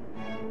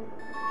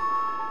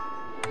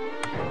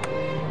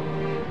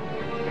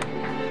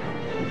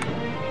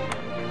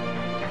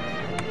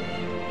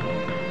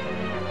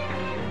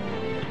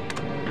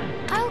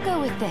 I'll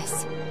go with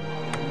this.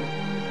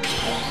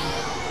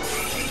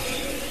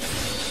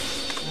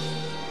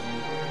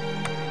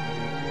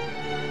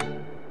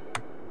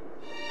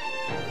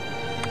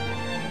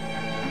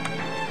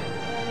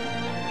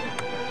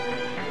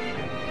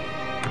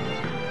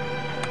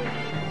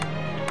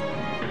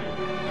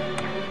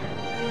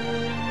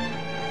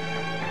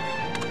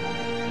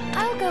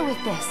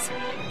 This.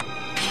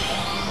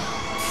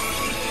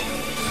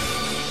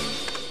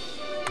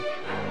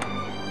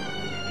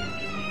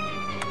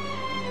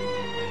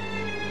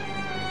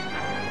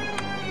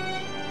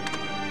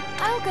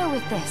 I'll go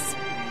with this.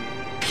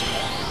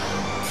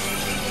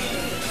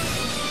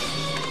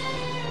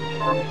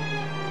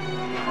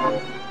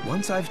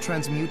 Once I've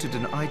transmuted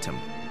an item,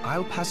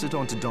 I'll pass it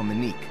on to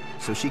Dominique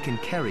so she can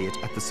carry it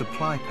at the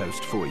supply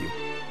post for you.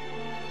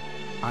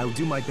 I'll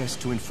do my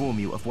best to inform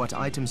you of what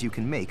items you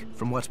can make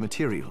from what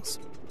materials.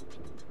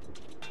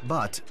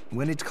 But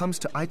when it comes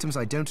to items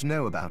I don't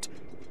know about,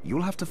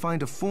 you'll have to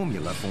find a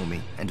formula for me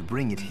and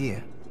bring it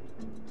here.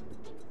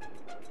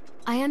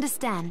 I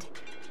understand.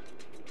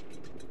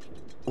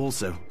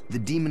 Also, the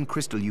demon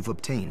crystal you've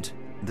obtained,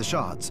 the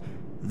shards,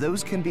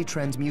 those can be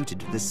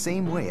transmuted the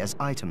same way as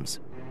items.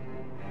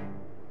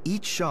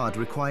 Each shard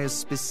requires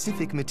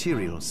specific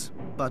materials,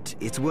 but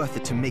it's worth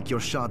it to make your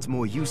shards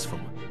more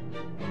useful.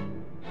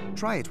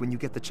 Try it when you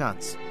get the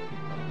chance.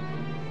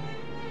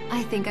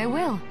 I think I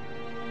will.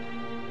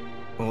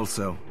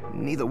 Also,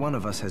 neither one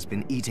of us has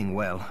been eating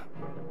well.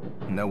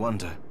 No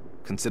wonder,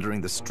 considering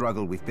the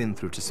struggle we've been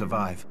through to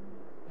survive.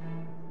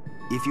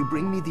 If you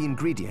bring me the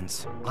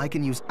ingredients, I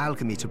can use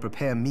alchemy to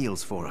prepare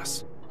meals for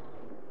us.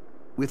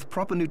 With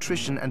proper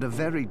nutrition and a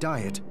varied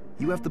diet,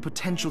 you have the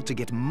potential to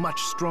get much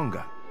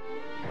stronger.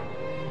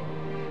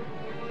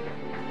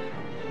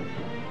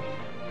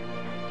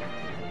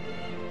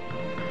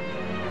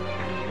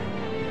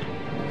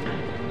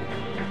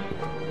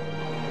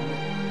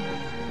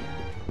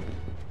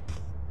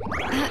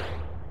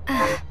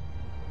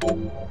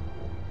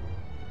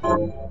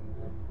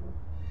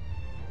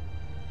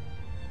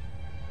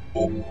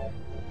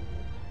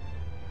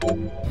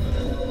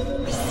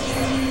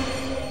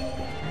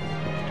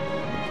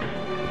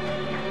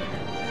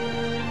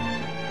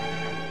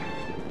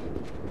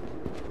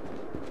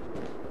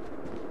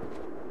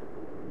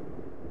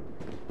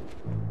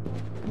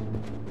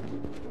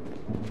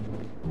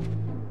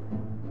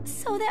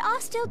 So there are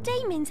still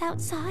demons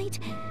outside.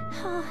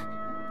 Oh,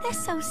 they're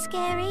so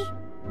scary.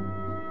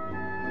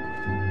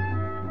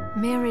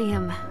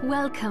 Miriam,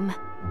 welcome.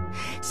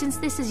 Since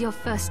this is your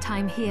first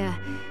time here,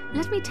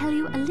 let me tell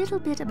you a little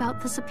bit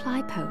about the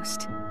supply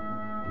post.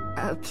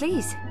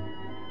 Please.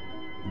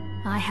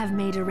 I have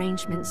made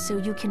arrangements so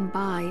you can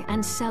buy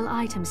and sell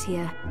items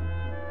here.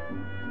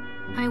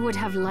 I would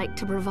have liked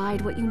to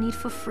provide what you need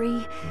for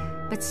free,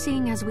 but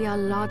seeing as we are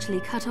largely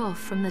cut off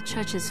from the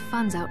church's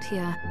funds out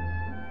here,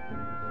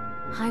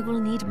 I will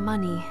need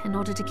money in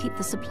order to keep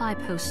the supply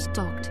post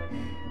stocked.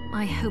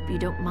 I hope you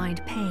don't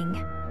mind paying.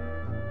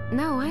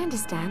 No, I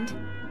understand.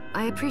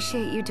 I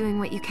appreciate you doing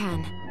what you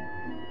can.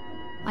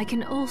 I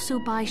can also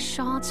buy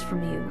shards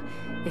from you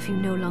if you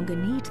no longer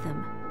need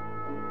them.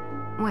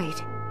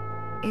 Wait,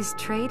 is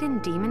trade in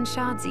demon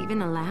shards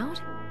even allowed?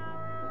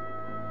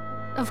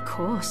 Of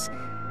course.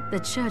 The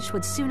church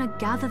would sooner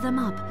gather them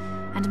up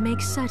and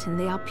make certain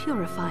they are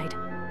purified.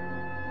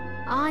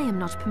 I am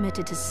not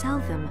permitted to sell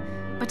them,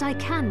 but I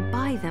can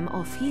buy them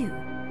off you.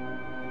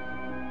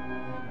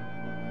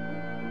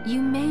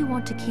 You may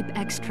want to keep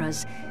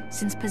extras,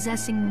 since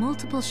possessing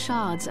multiple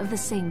shards of the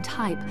same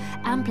type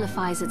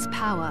amplifies its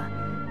power,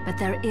 but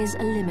there is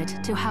a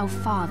limit to how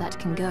far that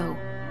can go.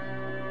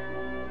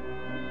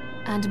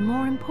 And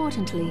more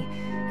importantly,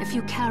 if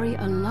you carry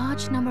a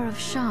large number of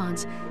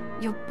shards,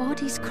 your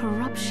body's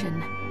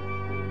corruption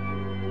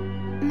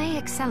may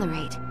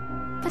accelerate,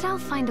 but I'll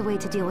find a way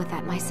to deal with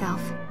that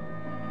myself.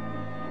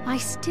 I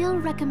still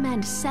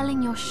recommend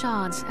selling your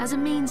shards as a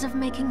means of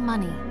making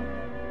money.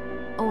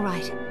 All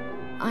right.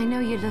 I know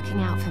you're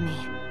looking out for me.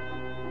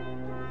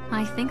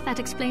 I think that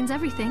explains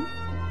everything.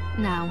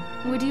 Now,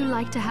 would you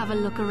like to have a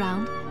look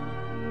around?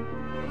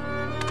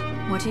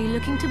 What are you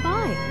looking to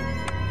buy?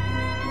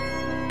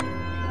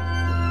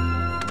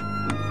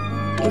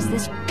 Is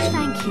this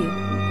thank you?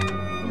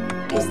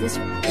 Is this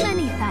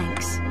many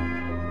thanks?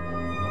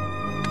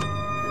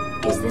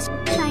 Is this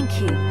thank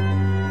you?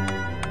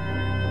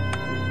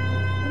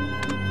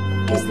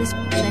 Is this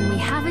then we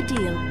have a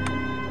deal?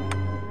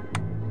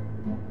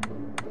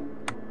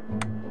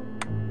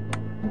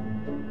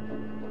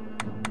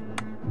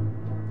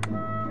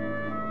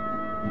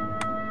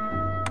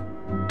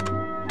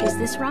 Is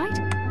this right?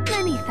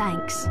 Many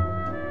thanks.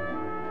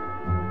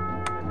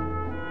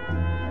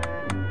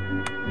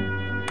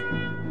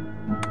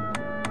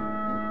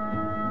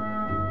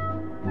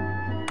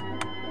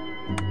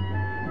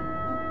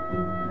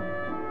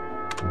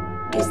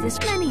 Is this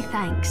many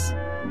thanks?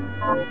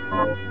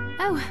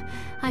 Oh,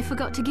 I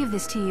forgot to give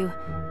this to you.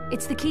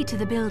 It's the key to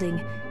the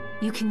building.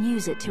 You can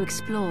use it to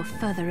explore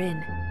further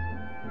in.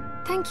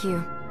 Thank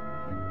you.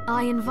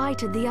 I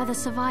invited the other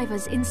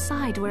survivors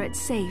inside where it's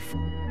safe.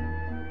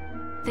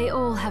 They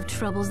all have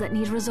troubles that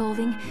need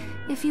resolving,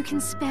 if you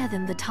can spare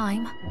them the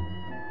time.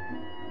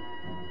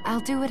 I'll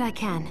do what I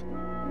can.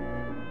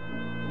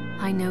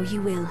 I know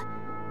you will.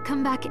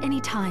 Come back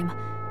anytime.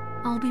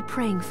 I'll be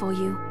praying for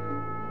you.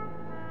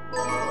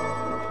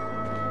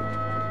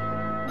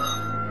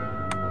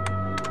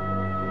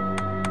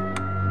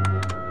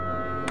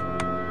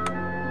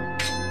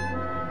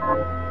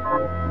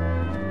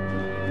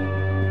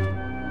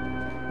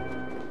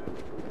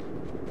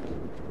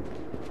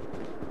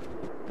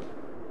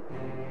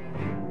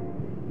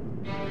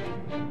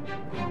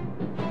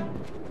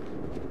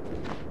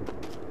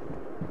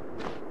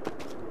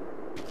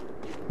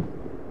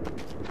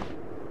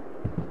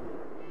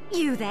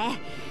 You there?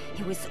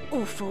 It was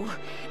awful.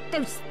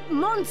 Those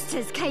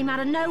monsters came out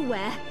of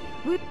nowhere.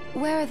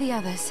 Where are the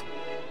others?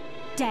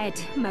 Dead,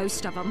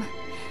 most of them.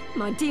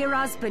 My dear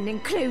husband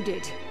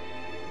included.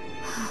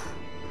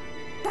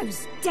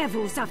 Those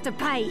devils have to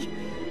pay.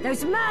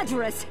 Those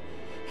murderers.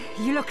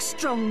 You look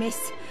strong,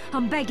 miss.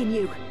 I'm begging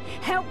you.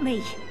 Help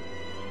me.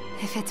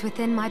 If it's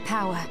within my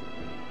power.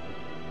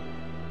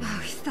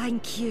 Oh,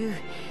 thank you.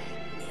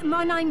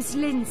 My name's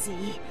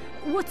Lindsay.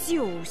 What's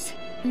yours?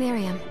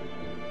 Miriam.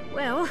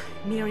 Well,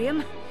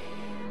 Miriam,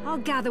 I'll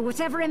gather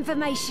whatever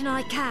information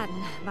I can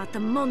about the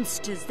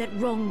monsters that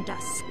wronged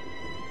us.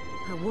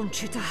 I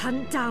want you to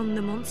hunt down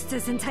the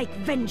monsters and take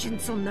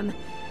vengeance on them.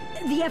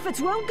 The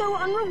efforts won't go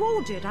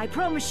unrewarded, I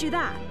promise you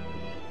that.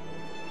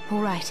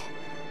 All right.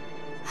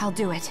 I'll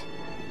do it.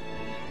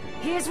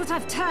 Here's what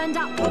I've turned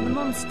up on the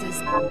monsters.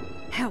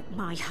 Help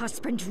my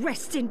husband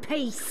rest in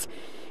peace.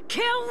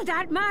 Kill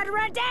that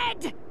murderer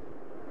dead!